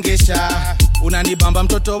kutingisha. Unanibamba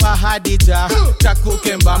mtoto wa Hadija.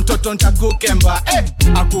 Takukemba mtoto ntakukemba.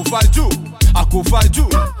 Akufaju,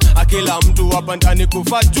 akila mtu hapa ndani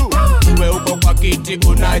kufaju. We uko kwa kiti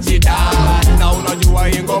unajida, na unajua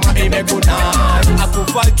hii ngoma imekuna.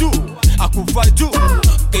 Akufaju,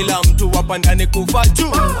 kila mtu hapa ndani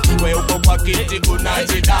kufaju. We uko kwa kiti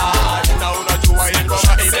unajida, na unajua hii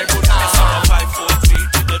ngoma imekuna. 5, 4,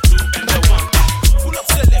 3 to the 2 and the 1. Pull up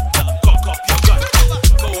selector, cock up your gun.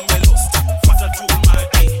 Go melos, fata tu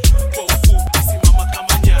madi. Go food, simama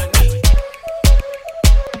kama nyani.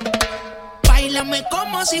 Báilame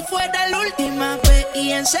como si fuera la última vez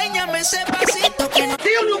y enséñame ese pasito que no te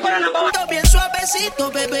bien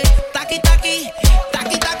suavecito, bebé. Taqui, taqui,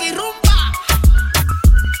 taqui, taqui, rumba.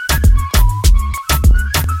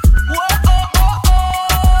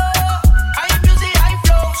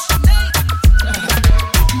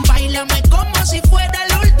 Si fuera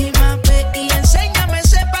la última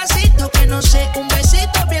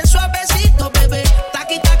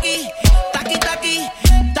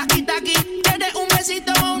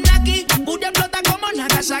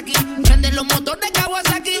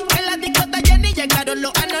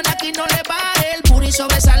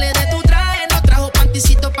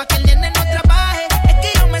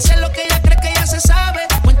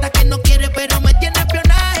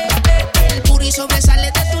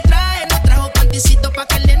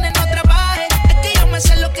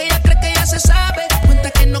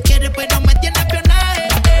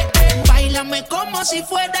si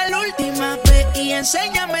fuera la última vez y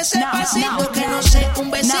enséñame ese pasito que no sé, un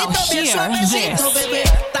besito bien suavecito, bebé.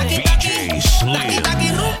 Taqui, taqui, taqui, taqui,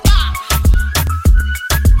 rumba.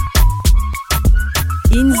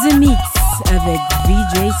 In the mix avec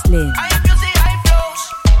VJ Slim.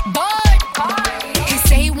 He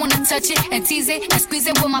say he wanna touch it and tease it and squeeze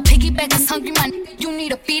it. With my piggyback is hungry, man. You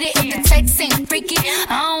need to feed it. If the text ain't freaky,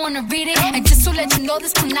 I don't wanna read it. And just to let you know,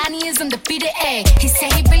 this Punani is undefeated. Ay, he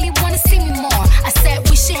said he really wanna see me more. I said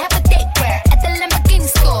we should have a date where at the Lamborghini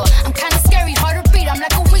store. I'm kinda scary, hard to read. I'm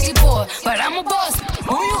like a Ouija board, but I'm a boss.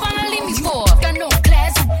 Who you gonna leave me for? Got no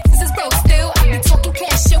class, this is broke still. I be talking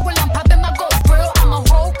cash shit while I'm popping my gold grill. I'm a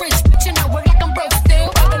whole rich bitch and I work like I'm broke still.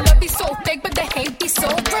 All the love be so fake, but the hate be so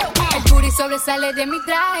real. El booty sobresale de mi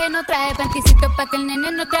traje, no traje panticito pa' que el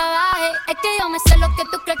nene no trabaje. Es que yo me sé lo que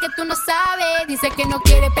tú crees que tú no sabes. Dice que no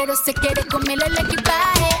quiere, pero se quiere comerle el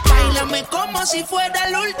equipaje. Báilame como si fuera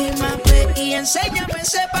la última vez y enséñame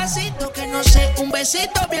ese pasito que no sé, un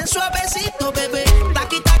besito bien suavecito, bebé.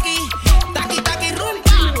 Taqui, taqui, taqui, taqui,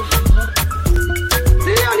 rumba.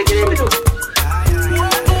 See how they get me do.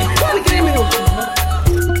 How they get me do.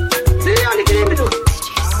 See how they get me do.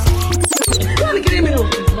 How they get me do.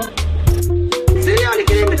 See how they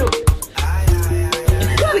get me do.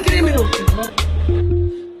 How they get me do.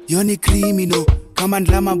 Yo ni criminal kama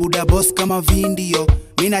ndlama buda boss kama vindio.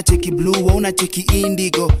 Mina cheki blue wa una cheki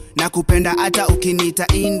indigo. Nakupenda hata ukiniita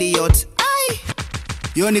idiot.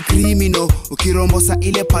 Yo ni criminal ukirombosa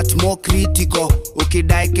ile part more critical.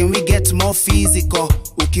 Ukidai can we get more physical.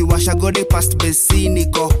 Ukiwasha gode past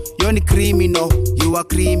besiniko. Yo ni criminal, you are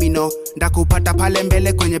criminal. Ndakupata pale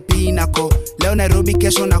mbele kwenye pinako. Leo Nairobi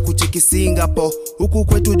kesho na kuchiki Singapore. Huku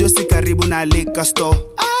kwetu Josi karibu na liquor store.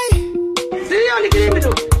 See how they get me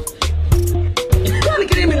do. How they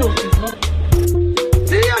get me do.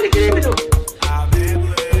 See how they get me do. How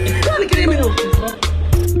they get me do.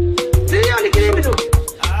 See how they get me do.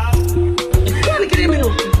 How they get me do.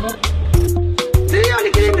 See how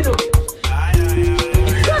they get me do.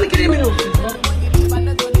 How they get me do.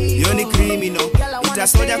 Yo ni criminal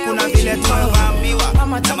itasoja kuna vile tumeambiwa.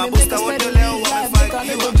 Na mabusta wote leo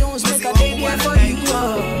wamefakiwa.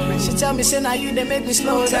 She tell me say now you they make me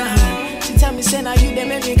slow down. She tell me say now you they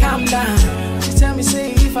make me calm down. She tell me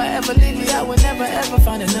say if I ever leave you I will never ever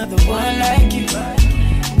find another one like you.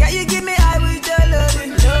 Girl you give me high with your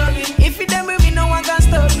loving. If you done with me no one can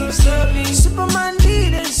stop you. Superman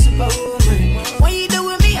leader, superwoman. When you do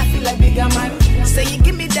with me I feel like bigger man. Say you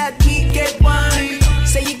give me that wicked wine.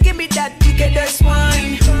 Say you give me that wickedest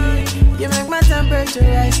wine. You make my temperature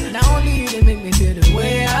rise. Not only you, they make me feel the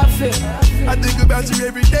way I feel. I think about you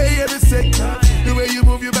every day, every second. The way you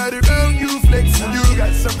move your body around, you flex. You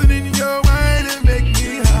got something in your mind that make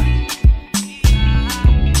me high.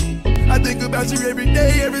 I think about you every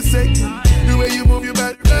day, every second. The way you move your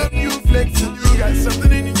body around, you flex. You got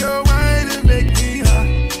something in your mind that make me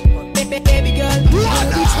high. Baby girl,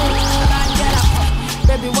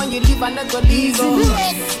 baby, when you leave, I never leave.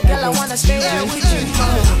 Girl, I wanna stay here with you.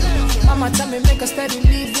 Mama tell me make a steady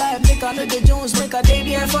live life, make a little Jones, make a day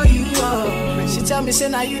there for you. She tell me say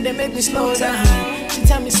now you they make me slow down. She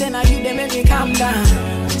tell me say now you they make me calm down.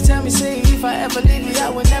 She tell me say if I ever leave you, I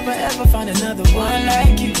will never ever find another one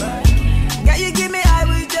like you. Girl, you give me high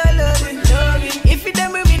with your loving. If you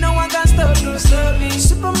done with me, no one can stop you.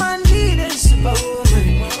 Superman leader,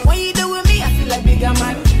 superwoman. When you do with me, I feel like bigger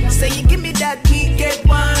man. Say you give me that wicked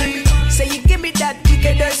wine. Say you give me that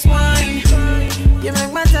wickedest wine. You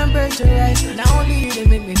make my temperature rise. Not only you, they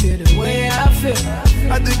make me feel the way I feel.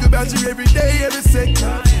 I think about you every day, every second.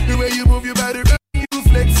 The way you move your body around, you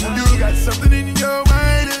flex. You got something in your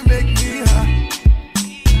mind that make me high.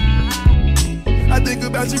 I think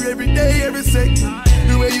about you every day, every second.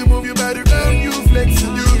 The way you move your body around, you flex.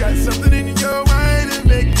 You got something in your mind that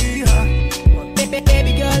make me high.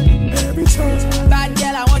 Baby girl, every time. Bad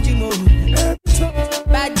girl, I want you more. Every time.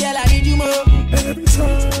 Bad girl, I need you more. Every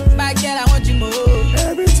time. Bad girl, I want you more.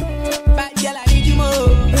 Every time. Bad girl, I need you more.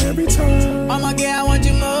 Every time. I'm a girl, I want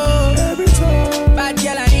you more. Every time. Bad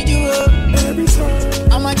girl, I need you more. Every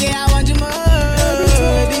time. I'm a girl, I want you more. Every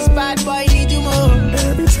time. This bad boy need you more.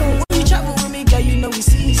 Every time. When you travel with me, girl, you know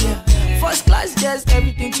it's easier. First class, just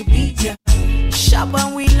everything to beat ya. Shop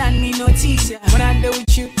and we land me no teaser. When I deal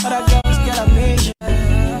with you, other girls get a measure.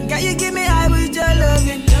 Girl, you give me high with your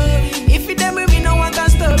loving. If you done with me, no one can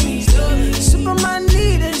stop me. Superman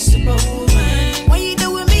leader, superwoman. When you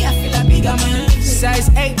do with me, I feel like bigger man. Size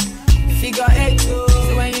 8, figure 8.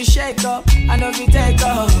 So when you shake up, I know if you take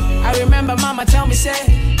off. I remember mama tell me, say,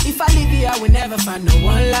 if I leave you, I will never find no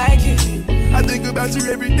one like you. I think about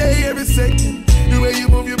you every day, every second. The way you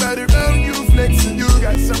move your body around, you flex. You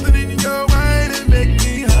got something in your mind that make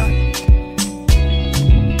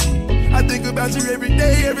want you every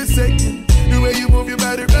day, every second. The way you move your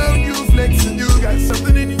body around, you flexing. You got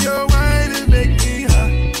something in your wine that make me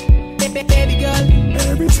hot. Baby girl,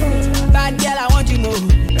 every time. Bad girl, I want you more.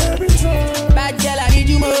 Every time. Bad girl, I need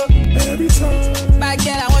you more. Every time. Bad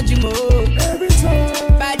girl, I want you more. Every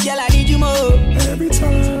time. Bad girl, I need you more. Every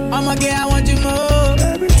time. I'm a girl, I want you more.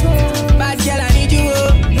 Every time. Bad girl, I need you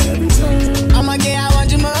more. Every time. I'm a girl, I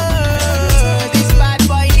want you more. This bad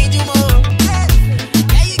boy need you more. Yeah,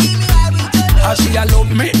 you give me what we don't know. She a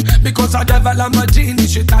love me because I develop my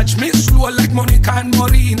genius. She touch me slow like Monica and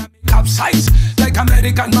Marina. Capsize like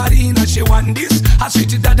American Marina. She want this, I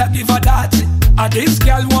sweet it that I give her that. This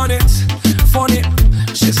girl want it, funny.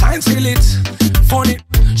 She sign seal it, funny.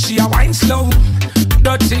 She a wine slow,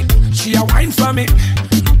 dirty. She a wine for me,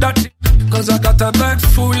 dirty. Cause I got a bag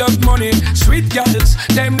full of money. Sweet girls,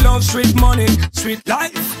 them love sweet money. Sweet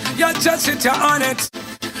life, you just sit you on it.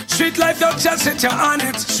 Sweet life, you just sit you on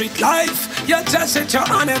it. Sweet life, you just sit you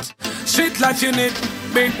on it. Sweet life, you need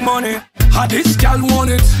big money. This girl want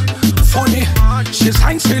it, funny. She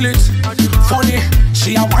sign seal it, funny.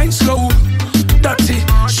 She a wine slow, dirty.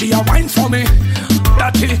 She a wine for me,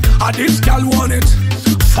 dirty. This girl want it,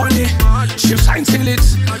 funny. She sign seal it,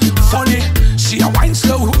 funny. She a wine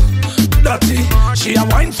slow, dirty. She a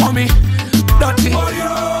wine for me, dirty.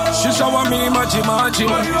 She shower me magic.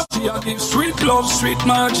 She a give sweet love, sweet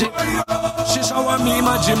magic. She shower me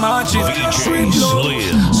magic. Sweet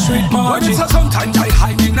love, sweet magic. So sometimes I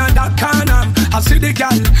hide in that corner. I see the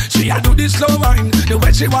girl, she a do the slow wine. The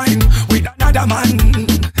way she wine with another man.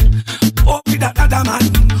 Oh, with another man.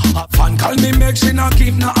 A fan call me, make she not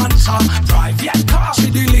give no answer. Private car, she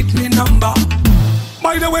delete me number.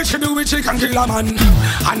 By the way she do it, she can kill a man.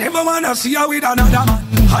 I never wanna see her with another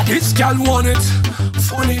man. This girl want it,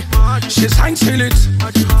 funny. She sign seal it,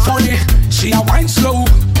 funny. She a wine slow,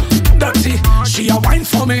 dirty. She a wine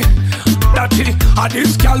for me, dirty.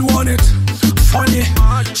 This girl want it, funny.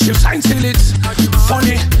 She sign seal it,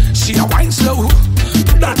 funny. She a wine slow,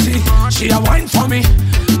 dirty. She a wine for me,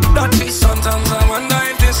 dirty. Sometimes I wonder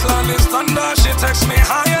if this love is thunder. She takes me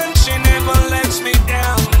high and she never lets me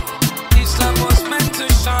down. This love was meant to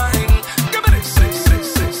shine. Give me this.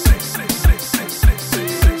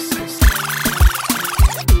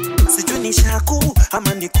 Sijui ni shaku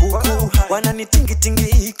ama ni kuku,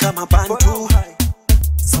 wananitingi kama bantu.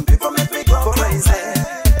 Some people make me go crazy,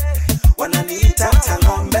 wananiita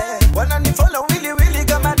tangombe, wananifollow wili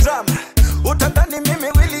kama drama. Utadhani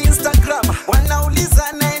mimi wili Instagram. Wanauliza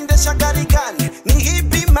naendesha gari gani, ni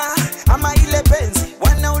hipima ama ile benzi.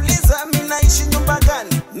 Wanauliza mimi naishi nyumba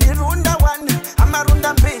gani, ni runda 1 ama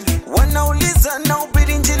runda 2. Wanauliza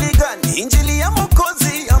nahubiri injili gani, injili ya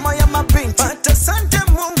Mwokozi ama ya mapinti. But asante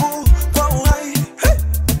Mungu kwa uhai,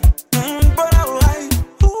 bora uhai,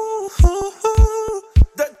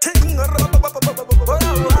 the thing, bora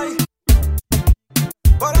uhai,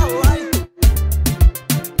 bora uhai,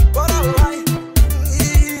 bora uhai,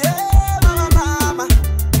 yeah mama,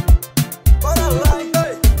 bora uhai,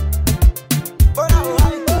 bora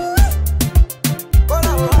uhai,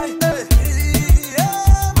 bora uhai,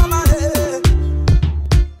 yeah mama.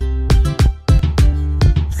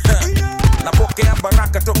 Napokea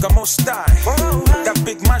baraka toka Most High. Got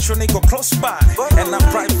big mansion niko close by. And a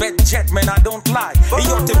private jet, man, I don't lie.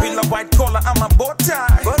 Iyote bila white collar, I'm a bow tie.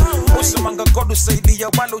 Usemanga God usaidia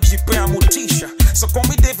wale ujipea mutisha. So call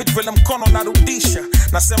me David vile mkono narudisha.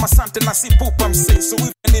 Nasema sante na sipupa msee. So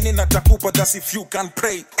even nini natakupa, that's if you can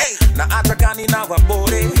pray. Na hata gani na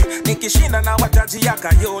wabore, nikishinda na wataji ya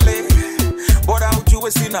Kayole. Bora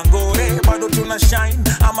ujue sina ngore, bado tuna shine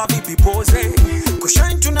ama vipi pose.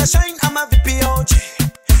 Kushine tuna shine ama vipi oje,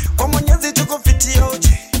 kwa Mwenyezi tuko fiti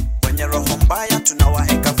oje. Wenye roho mbaya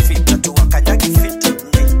tunawaheka fita, tuwakanyagi fita.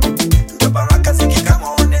 Ndio baraka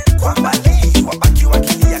zikikamone kwa mbali, wabaki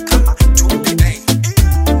wakilia kama tumbi.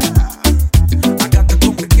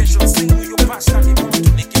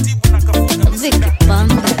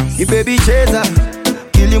 Hey, baby cheza,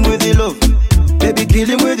 kill him with the love. Baby kill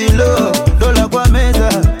him with the love. Dola kwa meza,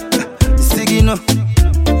 sigino,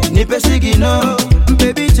 nipe sigino.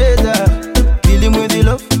 Baby cheza, kill him with the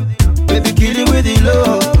love. Baby kill him with the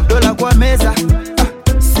love. Dola kwa meza,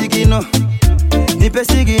 sigino, nipe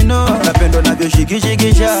sigino. Napendo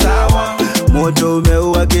navyoshikishikisha, sawa. Moto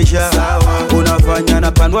umeuwakisha, sawa. Unafanya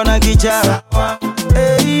napandwa na kicha,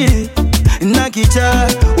 hey, na kicha.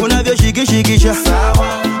 Unavyoshikishikisha, sawa.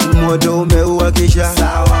 Moto umeuwakisha,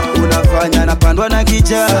 sawa. Unafanya napandwa na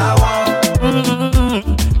kicha, sawa.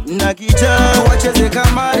 Na kicha. Wacheze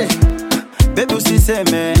kamare, baby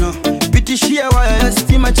usiseme no. Pitishia waya ya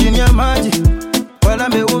stima chini ya maji,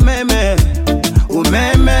 walambe umeme.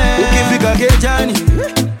 Ukifika kejani,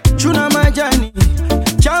 chuna majani.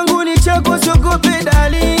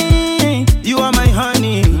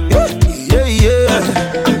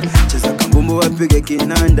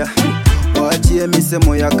 dada, waachie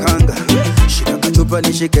misemo ya kanga. Shika kachupa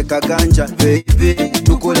nishike kaganja, baby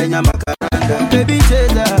tukule nyama karanga. Baby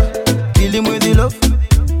cheza, kill him with the love,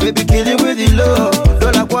 baby kill him with the love.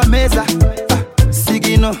 Dola kwa meza,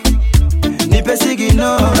 sigino, nipe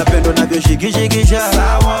sigino. Napendo navyoshikishikisha,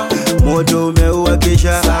 moto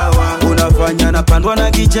umeuwakisha, unafanya napandwa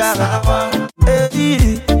na kicha,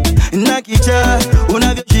 na kicha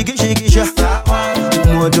unavyoshikishikisha,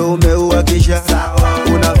 moto umeuwakisha,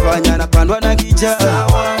 unafanya napandwa na kicha,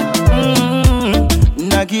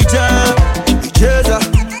 na kicha. Cheza,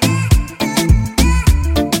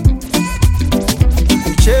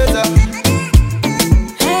 cheza.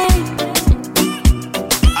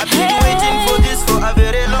 I've been waiting for this for a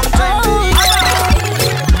very long time, baby.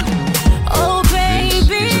 Oh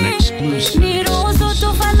baby, niruhusu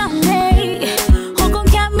tufanane, huku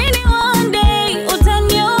nikiamini one day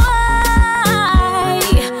utaniwahi.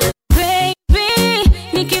 Baby,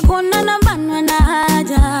 nikikuona nabanwa na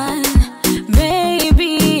haja,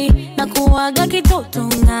 baby, nakuwaga kitoto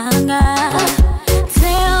nganga.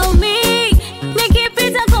 Tell me,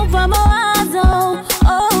 nikipita kwa mawazo,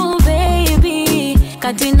 oh baby,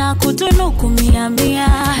 katina kutunuku mia mia.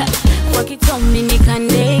 Kwa kitomi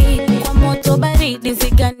nikande, kwa moto baridi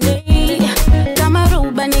zigande, kama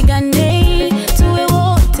ruba nigande, tuwe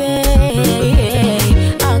wote.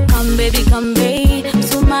 Come baby, come baby,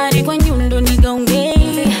 sumari kwa nyundo nigaunge.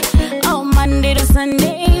 Oh Monday to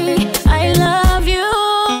Sunday, I love you.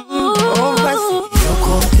 Oh basi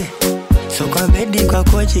yokote, so kwa bedi kwa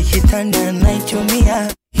kochi kitanda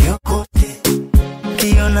naichumia. Yokote,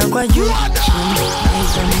 kiona kwa juu chini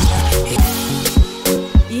naizamia.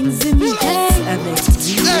 In the mix avec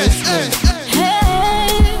DJ Slim.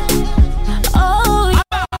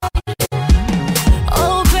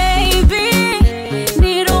 Oh baby,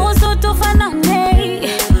 niruhusu tufanane,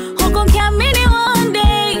 huku nikiamini one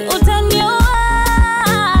day utaniwahi.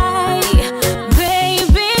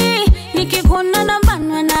 Baby, nikikuona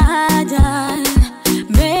nabanwa na haja,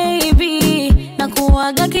 baby,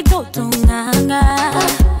 nakuwaga kitoto nganga.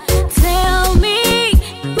 Tell me,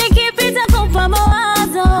 nikipita kwa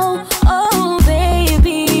mawazo, oh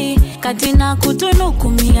baby, katina kutunuku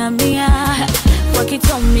mia mia. Kwa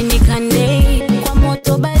kitomi nikande, kwa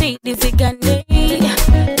moto baridi zigande,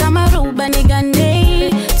 kama ruba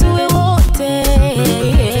nigande, tuwe wote.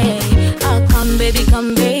 Come baby,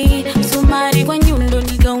 come baby, sumari kwa nyundo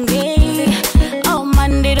nigaunge. Oh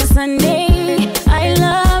Monday to Sunday, I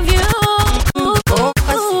love you. Oh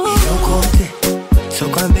basi yokote, so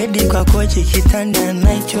kwa bedi kwa kochi kitanda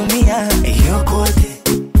naichumia. Yokote,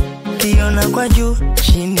 kiona kwa juu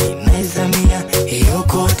chini naizamia.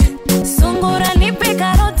 Yokote, Sungura nipe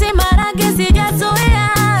karoti marage sijazoea.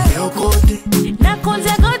 yokote, Na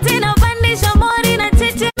kunja goti na pandisha mori na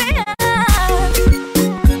chechemea.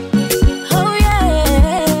 Oh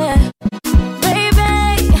yeah, baby,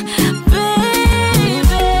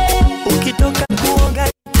 baby. ukitoka kuoga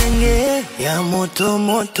kitenge ya moto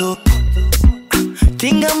moto,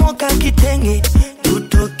 tinga moka kitenge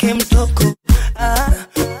tutoke mtoko.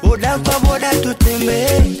 Boda kwa boda tutembe,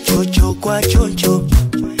 chocho kwa chocho,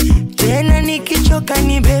 tena nikichoka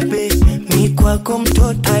ni bebe mi kwako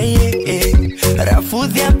mtoto. Aye,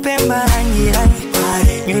 rafudhi ya Pemba rangi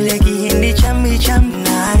rangi, nywele kihindi chambi chambi,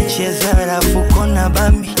 cheza rafuko na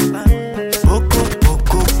bambi boko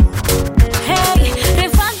boko. Hey,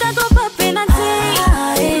 refanga kopa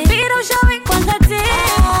penalty, mpira ushawekwa kati,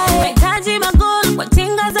 mahitaji magoli kwa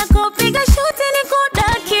tinga za kupiga shuti ni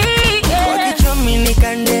kudaki. Kwa kichomi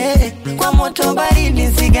nikande, kwa moto baridi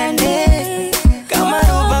zigande, kama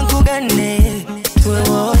roba nkugane, tuwe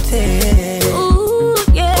wote.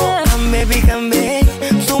 Come baby, come baby,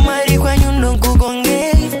 sumari kwa nyundo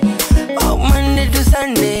kugonge. Oh Monday to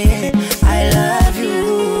Sunday, I love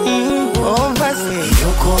you. Oh basi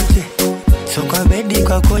yokote, so kwa bedi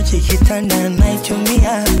kwa kochi kitanda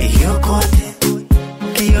naichumia. Yokote,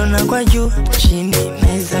 kiona kwa juu chini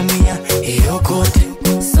naizamia. Yokote,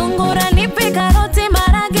 Sungura nipe karoti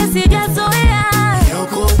marage sijazoea.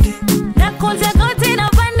 yokote, Na kunja goti na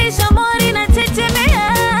pandisha mori na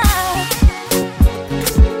chechemea.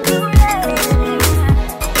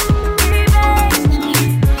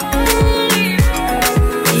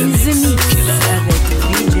 In the mix avec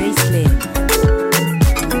DJ Slim.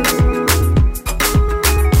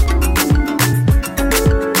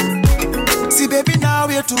 See baby, now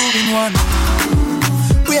we are two in one.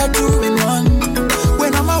 We are two in one.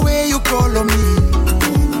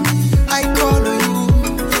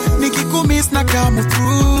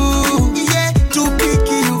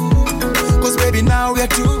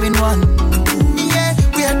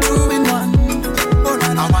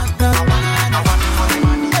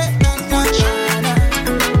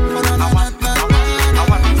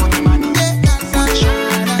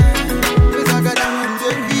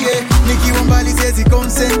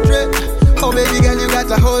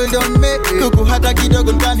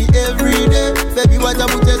 wacha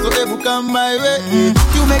mchezo, ebu come my way.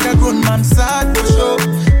 You make a grown man sad for sure.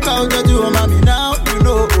 Kauja jua mami now you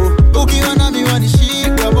know. Ukiwa na miwani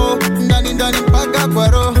shika mo, ndani ndani mpaka kwa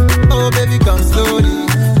roho. Oh baby come slowly,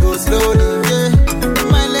 go slowly, yeah.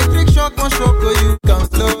 My electric shock won't shock you. Come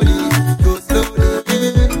slowly, go slowly,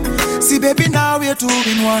 yeah. See baby now we are 2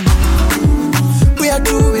 in 1. We are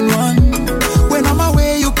 2 in 1. When I'm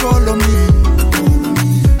away you call on me,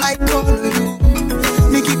 I call you.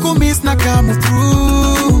 Nikikumiss na come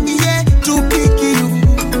through, yeah, to pick you.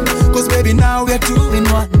 Cause baby now we are 2 in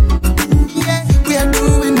 1. Yeah, we are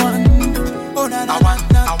 2 in 1. Oh na na na na.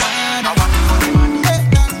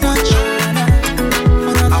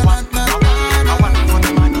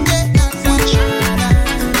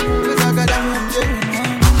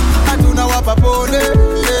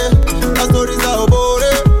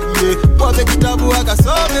 Kitabu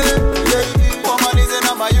akasome, yeah. Wamalize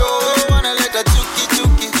na mayo, wanaleta chuki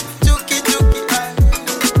chuki, chuki chuki.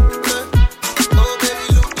 Oh baby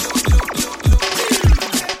look, look, look, look, look.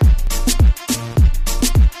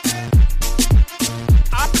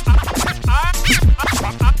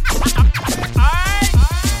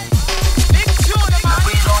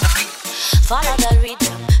 Follow the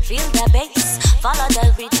rhythm, feel the bass. Follow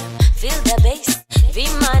the rhythm, feel the bass.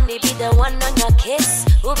 V-Money be the one on your kiss.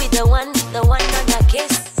 Who be the one on your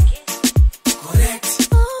kiss? Correct.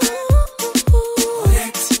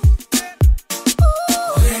 Correct.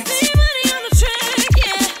 Correct. V-Money on the track,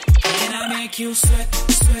 yeah. Can I make you sweat,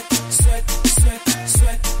 sweat, sweat, sweat,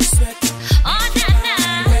 sweat, sweat? Oh, na na.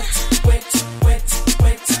 Wet, wet, wet,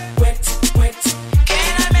 wet, wet, wet.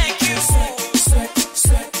 Can I make you sweat, sweat,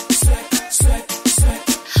 sweat, sweat, sweat, sweat?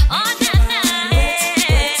 Oh, na na.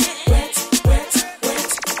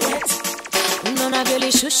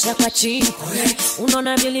 Shusha kwa chini,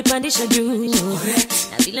 unaona vile pandisha juu,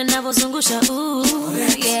 na vile ninavyozungusha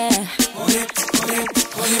yeah.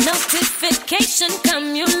 Notification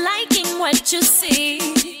come, you liking what you see,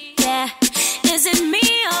 yeah. Is it me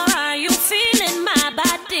or are you feeling my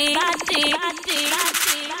body?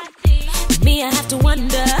 Me, I have to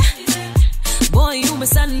wonder, boy you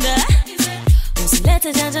misunder,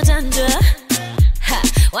 usilete janja janja, ha,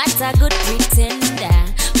 what a good pretender.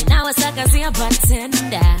 Now I kazi ya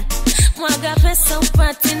bartender. Mwaga pesa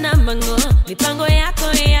upati na mango, mipango yako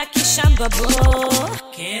ya kishamba bo.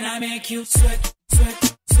 Can I make you sweat,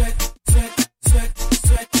 sweat, sweat, sweat, sweat,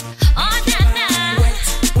 sweat? Oh na na. Wet,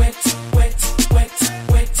 wet, wet, wet,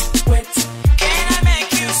 wet, wet. Can I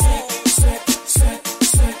make you sweat, sweat, sweat,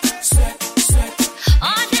 sweat, sweat, sweat?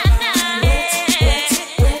 Oh na na. Wet,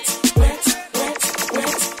 wet, wet, wet,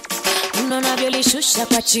 wet. Unaona vile shusha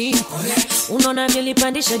kwa chini, unaona vile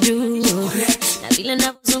pandisha juu, na vile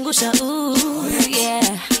ninavyozungusha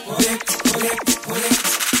yeah.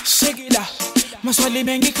 Shigida, maswali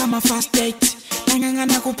mengi kama first date.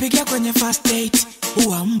 Nang'ang'ana kupigia kwenye first date.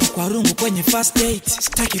 Uwa mbu kwa rungu kwenye first date.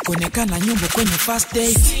 Sitaki kuonekana nyumbu kwenye first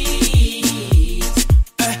date.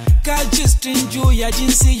 Girl just enjoy ya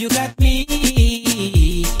jinsi you got me.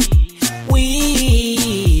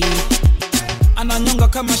 Ananyonga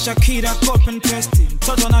kama Shakira, copy and paste.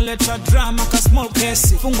 Mtoto analeta drama ka small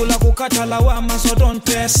case. Fungu la kukata lawama, so don't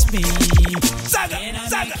test me. Saga,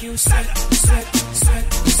 saga, saga, sweat, sweat,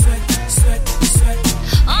 sweat, sweat, sweat.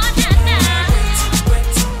 Oh na na. Wet,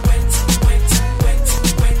 wet, wet, wet,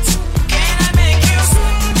 wet. Can I make you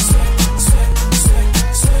sweat, sweat, sweat, sweat,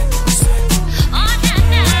 sweat, sweat? Oh na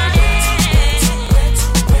na. Wet, wet,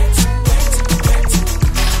 wet, wet, wet.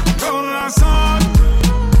 Corazon,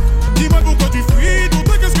 dis-moi pourquoi tu fuis, pour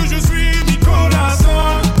toi qu'est-ce que je suis, Nicolas.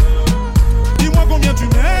 Dis-moi combien tu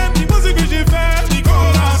m'aimes, dis-moi ce que j'ai fait,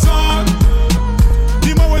 Nicolas.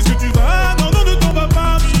 Dis-moi où est-ce que tu vas, non, non, ne t'en vas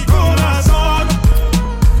pas, Nicolas.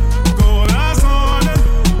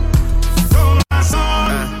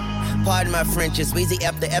 Pardon my French, it's Weezy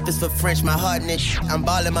F, the F is for French. My heart in it, I'm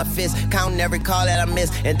balling my fist, counting every call that I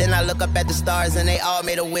miss. And then I look up at the stars and they all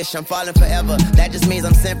made a wish. I'm falling forever, that just means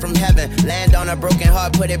I'm sent from heaven. Land on a broken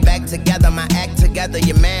heart, put it back together. My act together,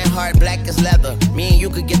 your man heart black as leather. Me and you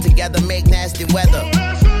could get together, make nasty weather.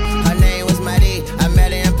 Her name was Marie, I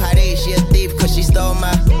met her in Paris. She a thief cause she stole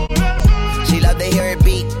my. She love to hear it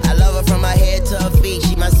beat, I love her from her head to her feet.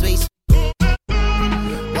 She my sweet.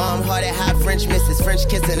 Warm-hearted, hot French missus, French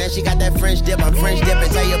kissing, and she got that French dip. I'm French dipping.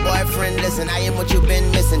 Tell your boyfriend, listen, I am what you been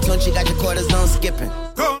missing. Tune, she got your cortisone skipping.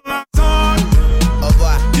 Au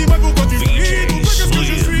revoir. Dis-moi pourquoi tu fuis, pourquoi qu'est-ce que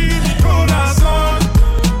je suis, Nicolas.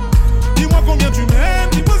 Dis-moi combien tu m'aimes,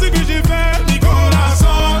 dis-moi ce que j'ai fait, Nicolas.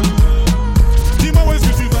 Dis-moi où est-ce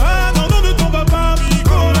que tu vas, non, non, ne t'en vas pas,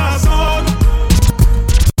 Nicolas.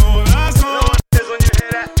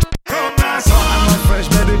 I'm not fresh,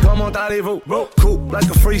 baby, come on. rendezvous. Cool like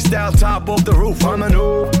a freestyle top off the roof. I'm a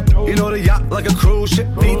new, you know the yacht like a cruise ship.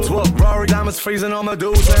 V12 Rory diamonds freezing on my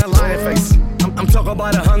dudes and lion face. I'm talking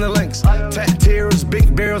about 100 links, tat tears,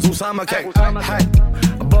 big beers, Usama cake. Hey,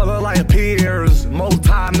 a brother like peers,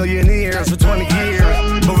 multi-millionaires for 20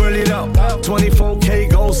 years. But really though, 24K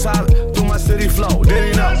gold solid through my city flow.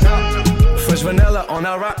 Did he know? Fresh vanilla on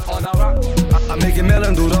that rock. I make it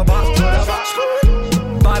melon through the box.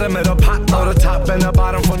 Bottom of the pot, or the top and the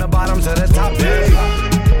bottom, from the bottom to the top.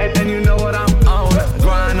 Yeah. And you know what I'm on.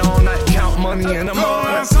 Grind all night, count money in the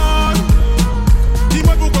morning.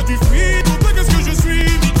 Dis-moi pourquoi tu fuis, pour toi qu'est-ce que je suis,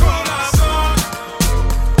 Nicolas.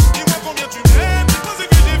 Dis-moi combien tu m'aimes, dis-moi ce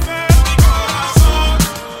que j'ai fait, Nicolas.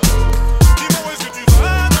 Dis-moi où est-ce que tu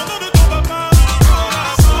vas, dans le nom de ton papa,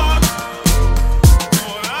 Nicolas.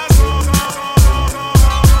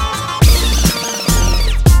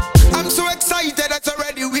 I'm so excited, it's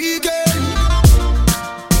already weekend.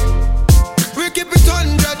 We keep it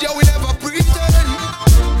 100, yeah, we never pretend.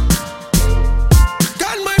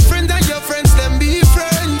 Can my friend and your friends them be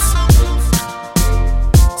friends?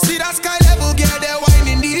 See that sky level, girl, they're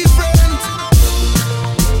whining different.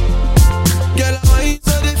 Girl, I wine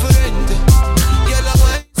so different. Girl, I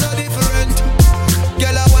wine so different.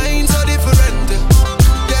 Girl, I wine so different.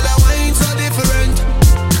 Girl, I wine so different.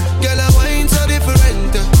 Girl, I wine so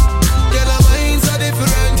different. Girl, I wine so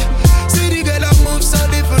different. See the girl I move so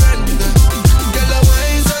different. Girl, I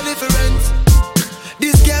wine so different.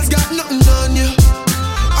 This girl's got nothing on you.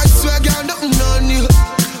 I swear, girl, nothing on you.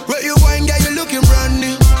 Where you wine, girl, you looking brand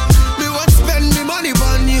new. Me want spend me money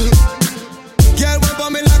on you. Girl, went for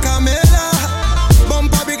me like a mela.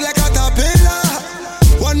 Bumper big like a tapela.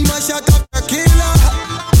 One more shot of tequila.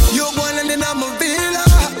 You one and then I'm a villa.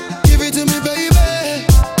 Give it to me, baby.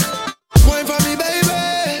 Wine for me,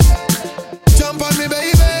 baby. Jump on me,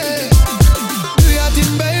 baby. Do your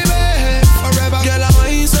thing, baby. Forever. Girl, I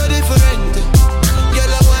wine so different. Girl,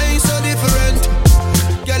 I wine so different.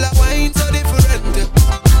 Girl, I wine so different.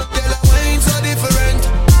 Girl, I wine so different.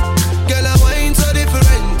 Girl, I wine so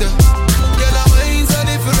different. Girl, I wine so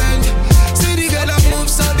different. See the girl I move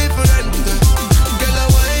so different. Girl, I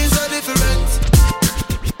wine so different.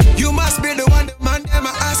 You must be the one, the man them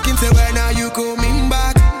are asking, say when are you coming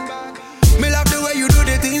back? Me love the way you do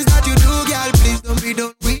the things that you do, girl. Please don't be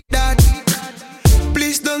done with that.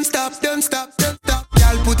 Please don't stop, don't stop, don't stop.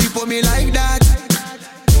 Girl, put it for me like that.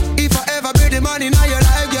 If I ever be the man in your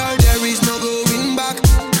life, girl, there is no going back.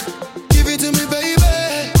 Give it to me, baby.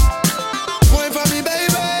 Wine for me,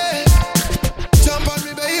 baby. Jump on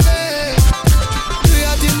me, baby. Do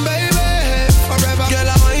your thing, baby. Forever. Girl,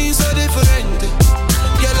 I wine so different.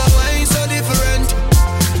 Girl, I wine so different.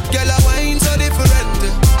 Girl, I wine so different.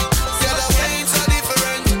 Girl, I wine so different.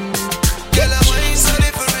 Girl, I wine so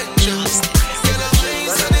different. Girl, I wine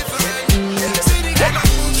so different. See the girl.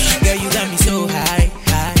 Girl, you got me so high,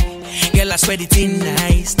 high. Girl, I swear the thing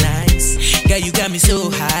nice, nice. Girl, you got me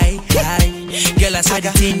so high, high. Girl, I swear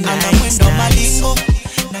the thing nice, Ando nice. malingo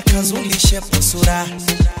na kazulishe pusura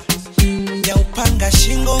ya upanga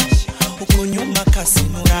shingo huko nyuma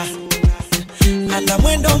kasimura. Ana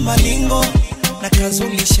mwendo malingo na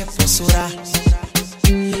kazulishe pusura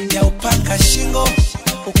ya upanga shingo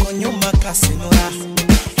huko nyuma kasimura.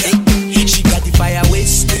 She got the fire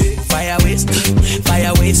waste, fire waste,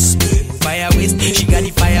 fire waste, fire waste. She got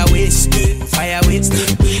the fire waste, fire waste,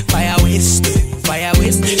 fire waste, fire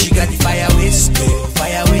waste. She got the fire waste,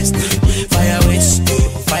 fire waste, fire waste,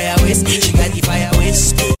 fire waste. She got the fire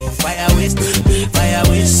waste, fire waste, fire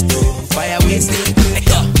waste, fire waste.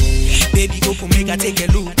 Baby, go for make I take a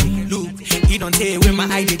look, look. He don't tell where my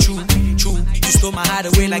eye they true, true. You stole my heart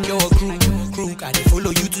away like you're a crew. I dey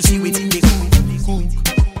follow you to see what's in the cool.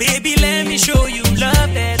 Baby, let me show you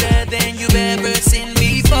love better than you've ever seen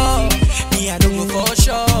before. Me, I don't go for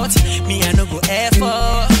short. Me, I don't go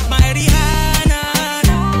effort. My Rihanna,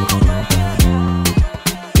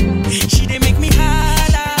 she dey make me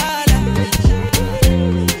holla.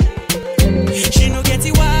 She no get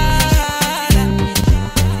it wild.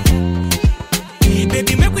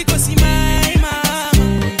 Baby, make we go see my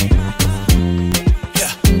mama.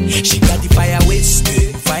 Yeah. She got the fire waste,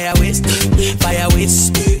 fire waste, fire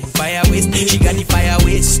waste, fire waste. She got the fire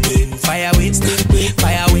waste, fire waste,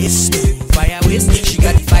 fire waste, fire waste. She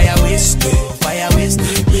got the fire waste, fire waste,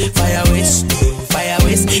 fire waste, fire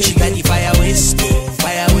waste. She got the fire waste,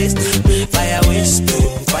 fire waste, fire waste,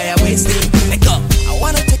 fire waste. Let go. I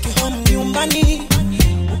wanna take you home nyumbani.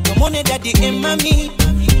 Ukamone daddy and mommy.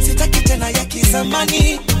 Sitaki tena ya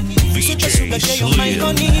kizamani. Sugar sugar girl, you're my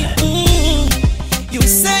honey. You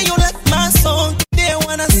say you like my song. They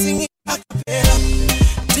wanna sing it a cappella.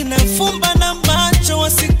 Tena fumba na macho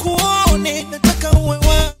wasikuone.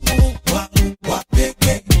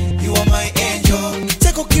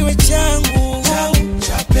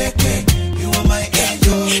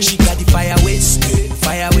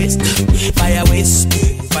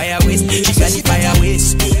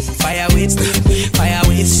 waste, fire waste, fire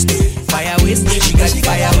waste, fire waste. She got the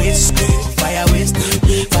fire waste, fire waste,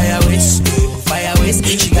 fire waste, fire waste.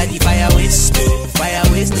 She got the fire waste, fire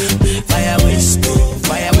waste, fire waste,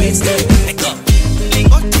 fire waste. Let go.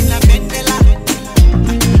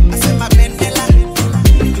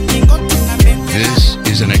 This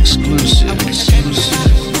is an exclusive.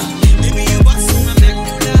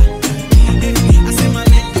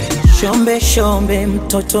 Shombe shombe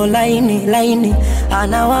mtoto laini laini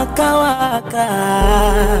anawakawaka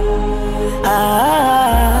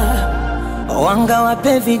wanga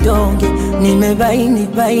wape vidonge nimebaini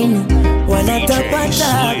baini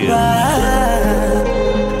wanatapatapa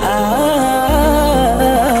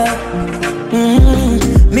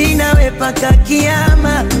mina wepaka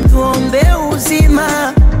kiama tuombe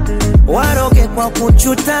uzima waroge kwa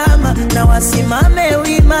kuchutama na wasimame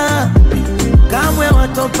wima kamwe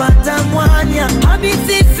watopata mwanya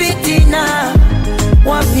habithi fitina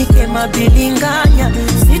wapike mabilinganya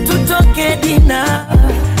situtoke dina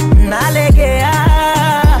nalegea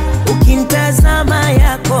ukintazama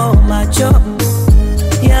yako macho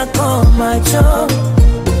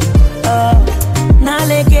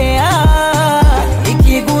nalegea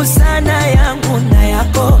ikigusana yangu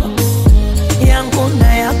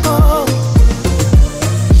na yako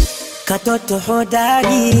katoto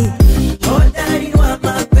hodari wa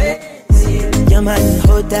mapenzi jamani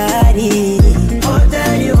hodari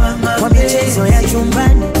wa mapenzi kwa michezo ya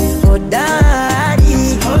chumbani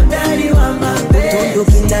hodari wa mapenzi utundu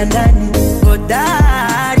kitandani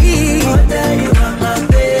hodari wa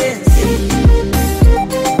mapenzi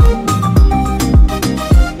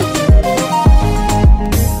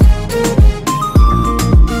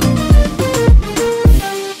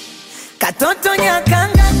katoto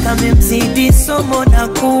nyakanga kamemzidi somo na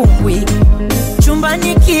kumbwi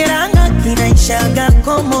chumbani kiranga kinaishaga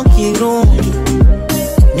komo kirungi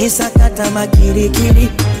nisakata makirikiri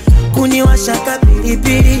kuniwashaka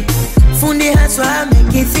pilipili fundi haswa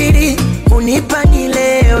amekithiri unipa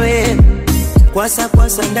nilewe kwasa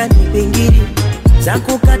ndani pingiri za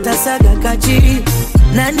kukata saga kachiri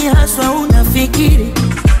nani haswa unafikiri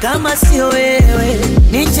kama sio wewe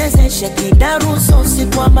nichezeshe kidaruso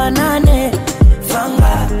usiku wa manane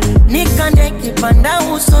fanga nikande kipanda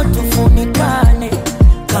uso tufunikane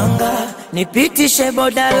kanga nipitishe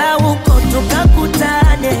bodala uko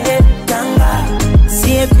tukakutane kanga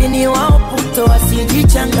siepini wao puto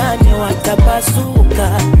wasijichangane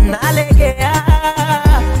watapasuka nalegea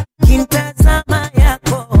kintazama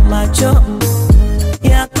yako macho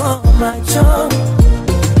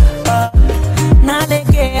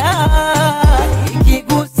nalegea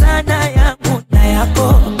ikigusana yangu na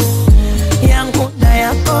yako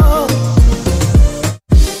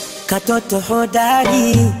katoto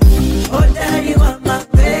hodari wa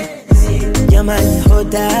mapenzi jamani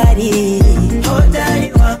hodari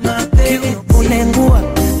wa mapenzi kunengua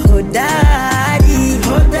hodari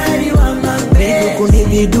wa mapenzi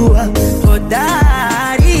kunibidua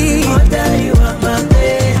hodari wa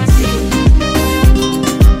mapenzi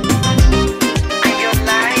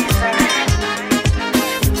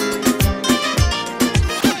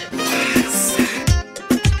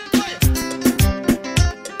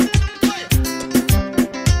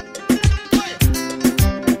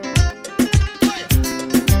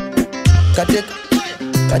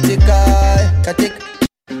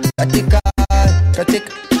katika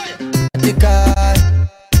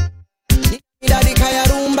idadika ya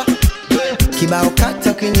rumba kibao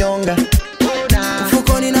kata kinyonga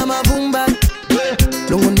mfukoni na mavumba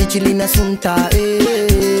lungu ndichili na sunta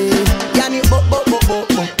yani bo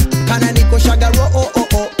kana niko shagaro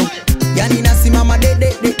yani nasimama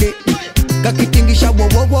de kakitingisha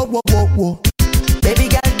wo baby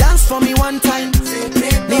girl dance for me one time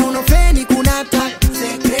ni unofeni kunata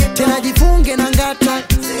tena jifunge na ngata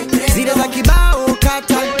zile za kibao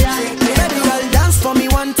kata baby girl dance for me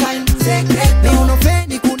one time ni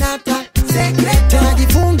unofeni kunata tena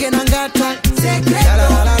jifunge na ngata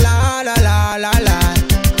la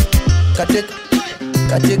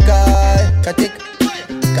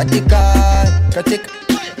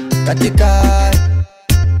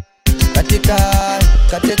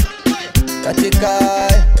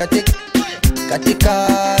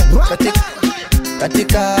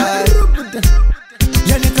katika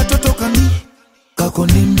yani katoto kami kako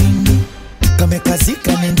ndindindi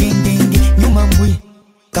kamekazika ndindindi nyuma mbwi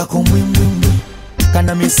kako mbwi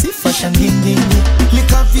kana misifa shangindindi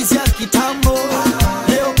likavizia kitambo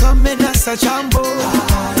leo kamenasa chambo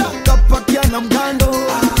kapakia na mgando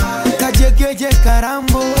kajegeje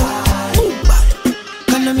karambo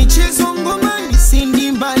kana michezo ngomani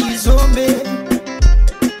sindi mbali zombe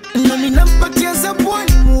na minampatia zabu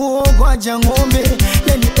moja ng'ombe.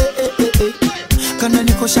 Yani kana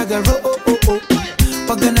niko shagaro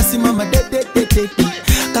pagana simama de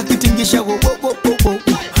kakitingisha wo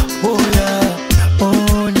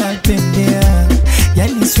natembea,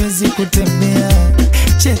 yani siwezi kutembea,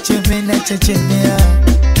 chechemena chechemea,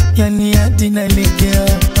 yani hadi nalegea.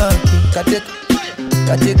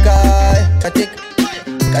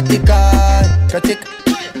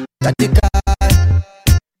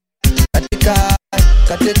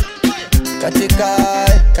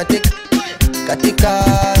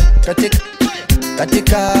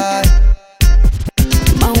 Katika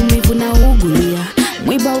maumivu na ugulia,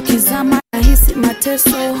 mwiba ukizama nahisi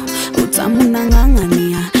mateso, utamu na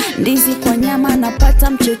ng'ang'ania, ndizi kwa nyama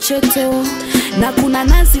napata mchecheto, na kuna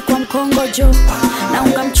nazi kwa mkongojo, na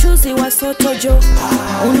unga mchuzi wa sotojo,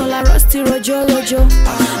 uno la rosti rojorojo,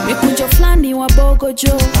 mikunjo flani wa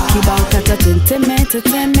bogojo, kibao kata teteme,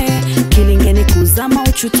 kilingeni kuzama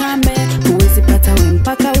uchutame, huwezi pata we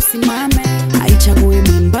mpaka usimame, haichagui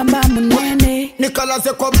mbamba munene. Nikalaze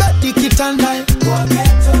kwa bedi kitanda,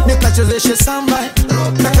 nikachezeshe samba,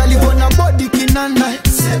 nakalivona body kinanda,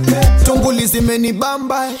 tunguli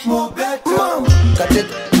zimenibamba.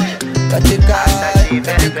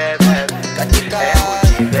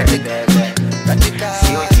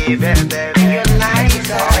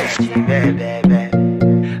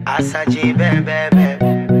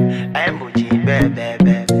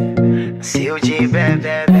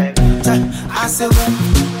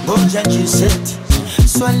 Ngoja jiseti,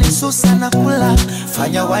 swali susa na kula,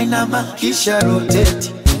 fanya wainama kisha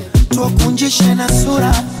rotate, tuwakunjishe na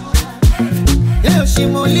sura. Leo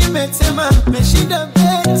shimo limetema, meshinda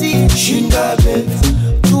beti, shinda beti,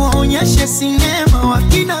 tuwaonyeshe sinema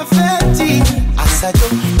wakina feti. Asado,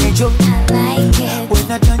 nejo,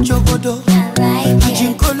 wena danjo godo,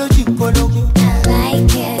 ajinkolo jinkologo,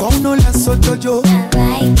 kono la sotojo,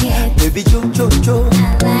 baby jo,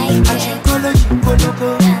 ajinkolo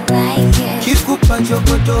jinkologo, kikupa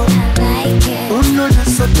jogodo, uno la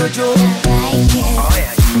sotojo.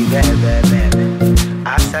 Oya jibebebe,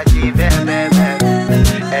 asa jibebebe,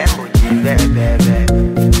 emo jibebebe,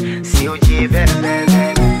 sio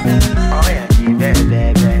jibebebe. Oya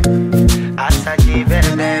jibebebe, asa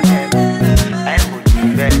jibebebe, emo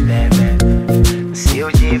jibebebe,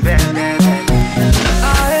 sio jibebebe.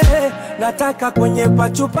 Ae, nataka kwenye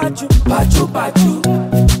pachu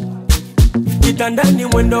kitandani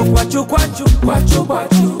mwendo kwachu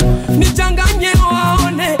nichanganye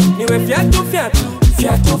waone niwe fyatu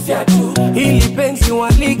hili penzi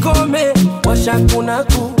walikome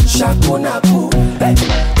washakunaku hey,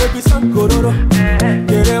 baby sankororo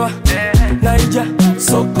gerewa naija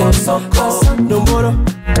soko asa nomboro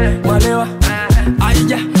malewa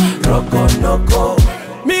aija rokonoko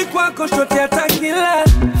mikwako shote atakila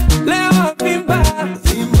lewa vimba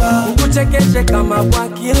ukuchekeshe kama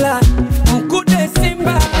wakila mkude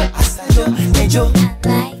simba. Asado, nejo,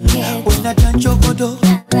 wena danjo godo,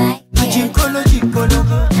 ajinkolo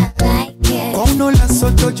jinkologo, kono la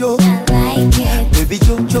sotojo, baby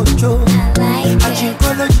jo,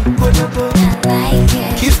 ajinkolo jinkologo,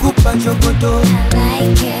 kikupa jogodo,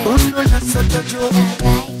 kono la sotojo.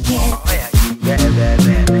 Oya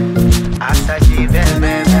jibebebe, asa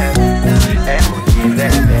jibebebe, emo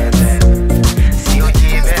jibebebe, sio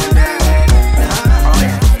jibebebe.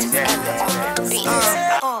 Oya jibebebe.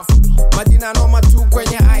 Majina noma tu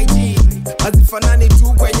kwenye IG, hazifanani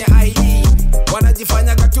tu kwenye ID,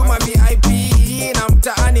 wanajifanya katuma VIP, na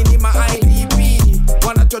mtaani ni ma-IDP,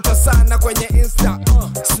 wanachota sana kwenye Insta,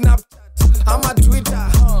 Snapchat ama Twitter,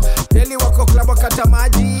 deli wako club wakata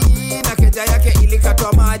maji, na keja yake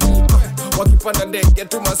ilikatwa maji, wakipanda ndege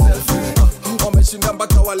tu ma-selfie, wameshinda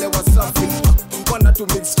mpaka wale wasafi, wanatu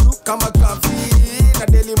mix tu kama kafi, na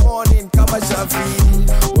daily morning kama shafi,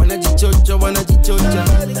 wanajichocha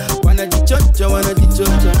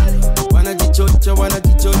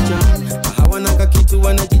hawana kakitu,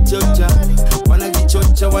 wanajichocha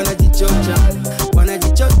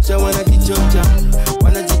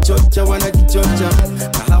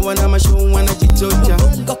hawana mashow, wanajichocha.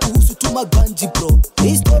 Unga kuhusu tu maganji bro,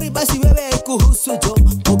 hii story basi wewe kuhusu jo,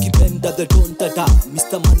 ukipenda the don't tata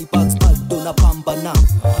Mr. Moneybags bado na pambana,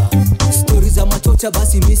 story za machocha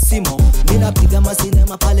basi misimo, ninapiga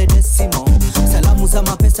masinema pale Decimo, salamu za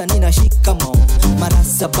mapesa ninashikamo,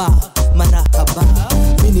 marahaba,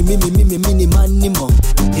 mini manimo,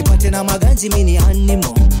 nipate na maganji mini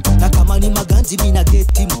animo, na kama ni maganji mina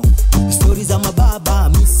getimo, story za mababa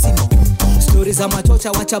misimo, story za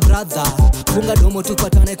machocha wacha brother, funga domo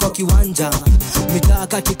tupatane kwa kiwanja, mitaa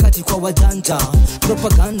katikati kwa wajanja,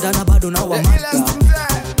 propaganda na bado na wamata,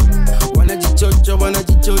 wanajichocha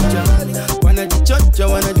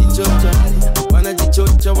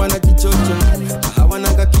wanajichocha wanajichocha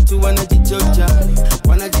hawananga kitu wanajichocha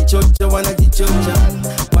wanajichocha wanajichocha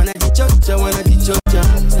wanajichocha wanajichocha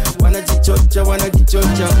wanajichocha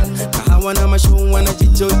wanajichocha hawana mashow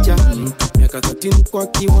wanajichocha miaka 13 kwa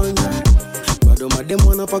kiwanja bado mademo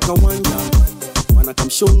wanapaka wanja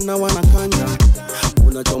wanakamshona wanakanja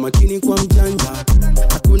unatoa makini kwa mjanja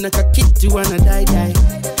hakuna kakitu wanadaidai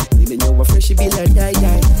nimenyoa fresh bila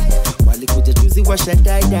daidai walikuja juzi washa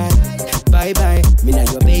daidai bye bye mina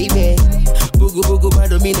your baby bugu bugu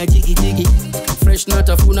bado mina jigi jigi fresh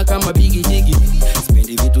natafuna kama bigi jigi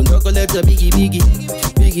spendi vitu ndogo leta bigi bigi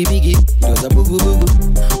bigi bigi ndo za bugu bugu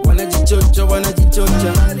wanajichocha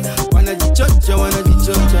wanajichocha wanajichocha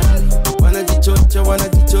wanajichocha wanajichocha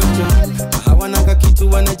wanajichocha hawananga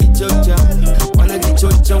kitu wanajichocha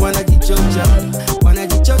wanajichocha wanajichocha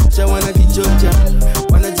wanajichocha wanajichocha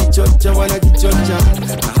wanajichocha wanajichocha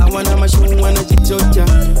hawana mashow wanajichocha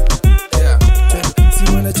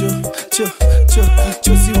si wanachocha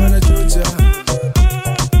si wanachocha.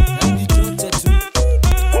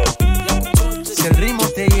 Si el ritmo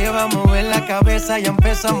te lleva a mover la cabeza ya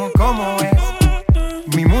empezamos como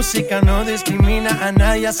es. Mi música no discrimina a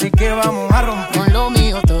nadie, así que vamos a romper. Con lo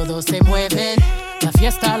mío todos se mueven, la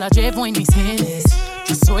fiesta la llevo en mis genes.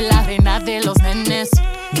 Yo soy la reina de los nenes,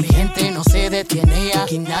 mi gente no se detiene,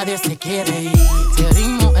 aquí nadie se quiere ir. Si el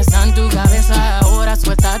ritmo está en tu cabeza, ahora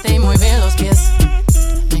suéltate y mueve los pies.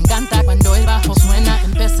 Me encanta cuando el bajo suena,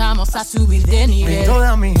 empezamos a subir de nivel. Y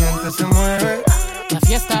toda mi gente se mueve. La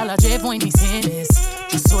fiesta la llevo en mis genes,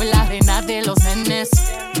 yo soy la reina de los nenes.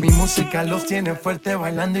 Mi música los tiene fuerte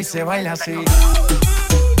bailando y se baila así.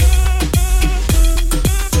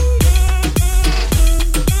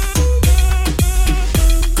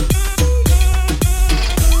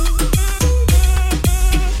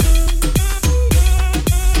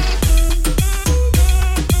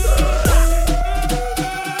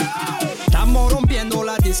 Estamos rompiendo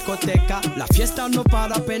la discoteca, la fiesta no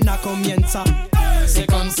para, apenas comienza. C'est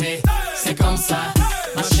comme ça,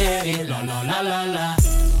 ma chérie, la la la la la.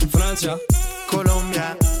 Francia,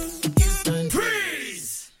 Colombia, Houston,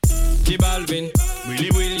 Freeze. J Balvin, Willy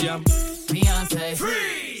William, Beyoncé,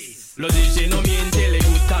 Freeze. Los DJ no mienten, le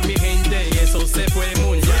gusta a mi gente y eso se fue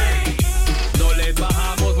muy bien. No les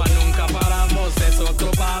bajamos, mas nunca paramos, es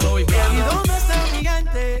otro palo y bravo. ¿Y dónde está mi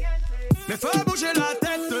gente? Me fue bouger la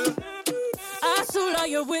tête. Azula,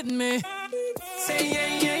 you're with me. Say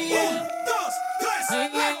yeah, yeah, yeah. Yeah,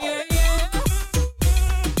 yeah, yeah, yeah.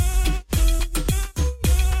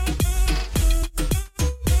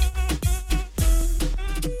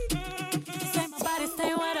 Say my body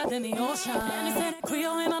stay wetter than the ocean. And they say that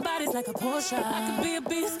Creole in my body's like a Porsche. I can be a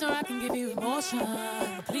beast or I can give you emotion.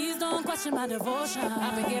 Please don't question my devotion.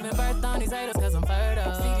 I've been giving birth on these haters cause I'm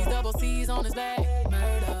fertile. See these double C's on his back.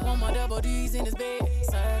 Murder. Want my double D's in his bed.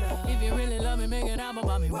 Serta. If you really love me, make an album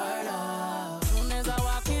about me. Word up. Soon as I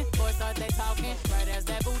walk in, boys start they talking. Right as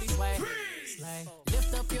that booty sway. Slay.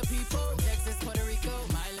 Lift up your people. From Texas, Puerto Rico,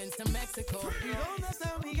 Islands to Mexico. ¿Y dónde está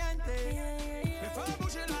mi gente?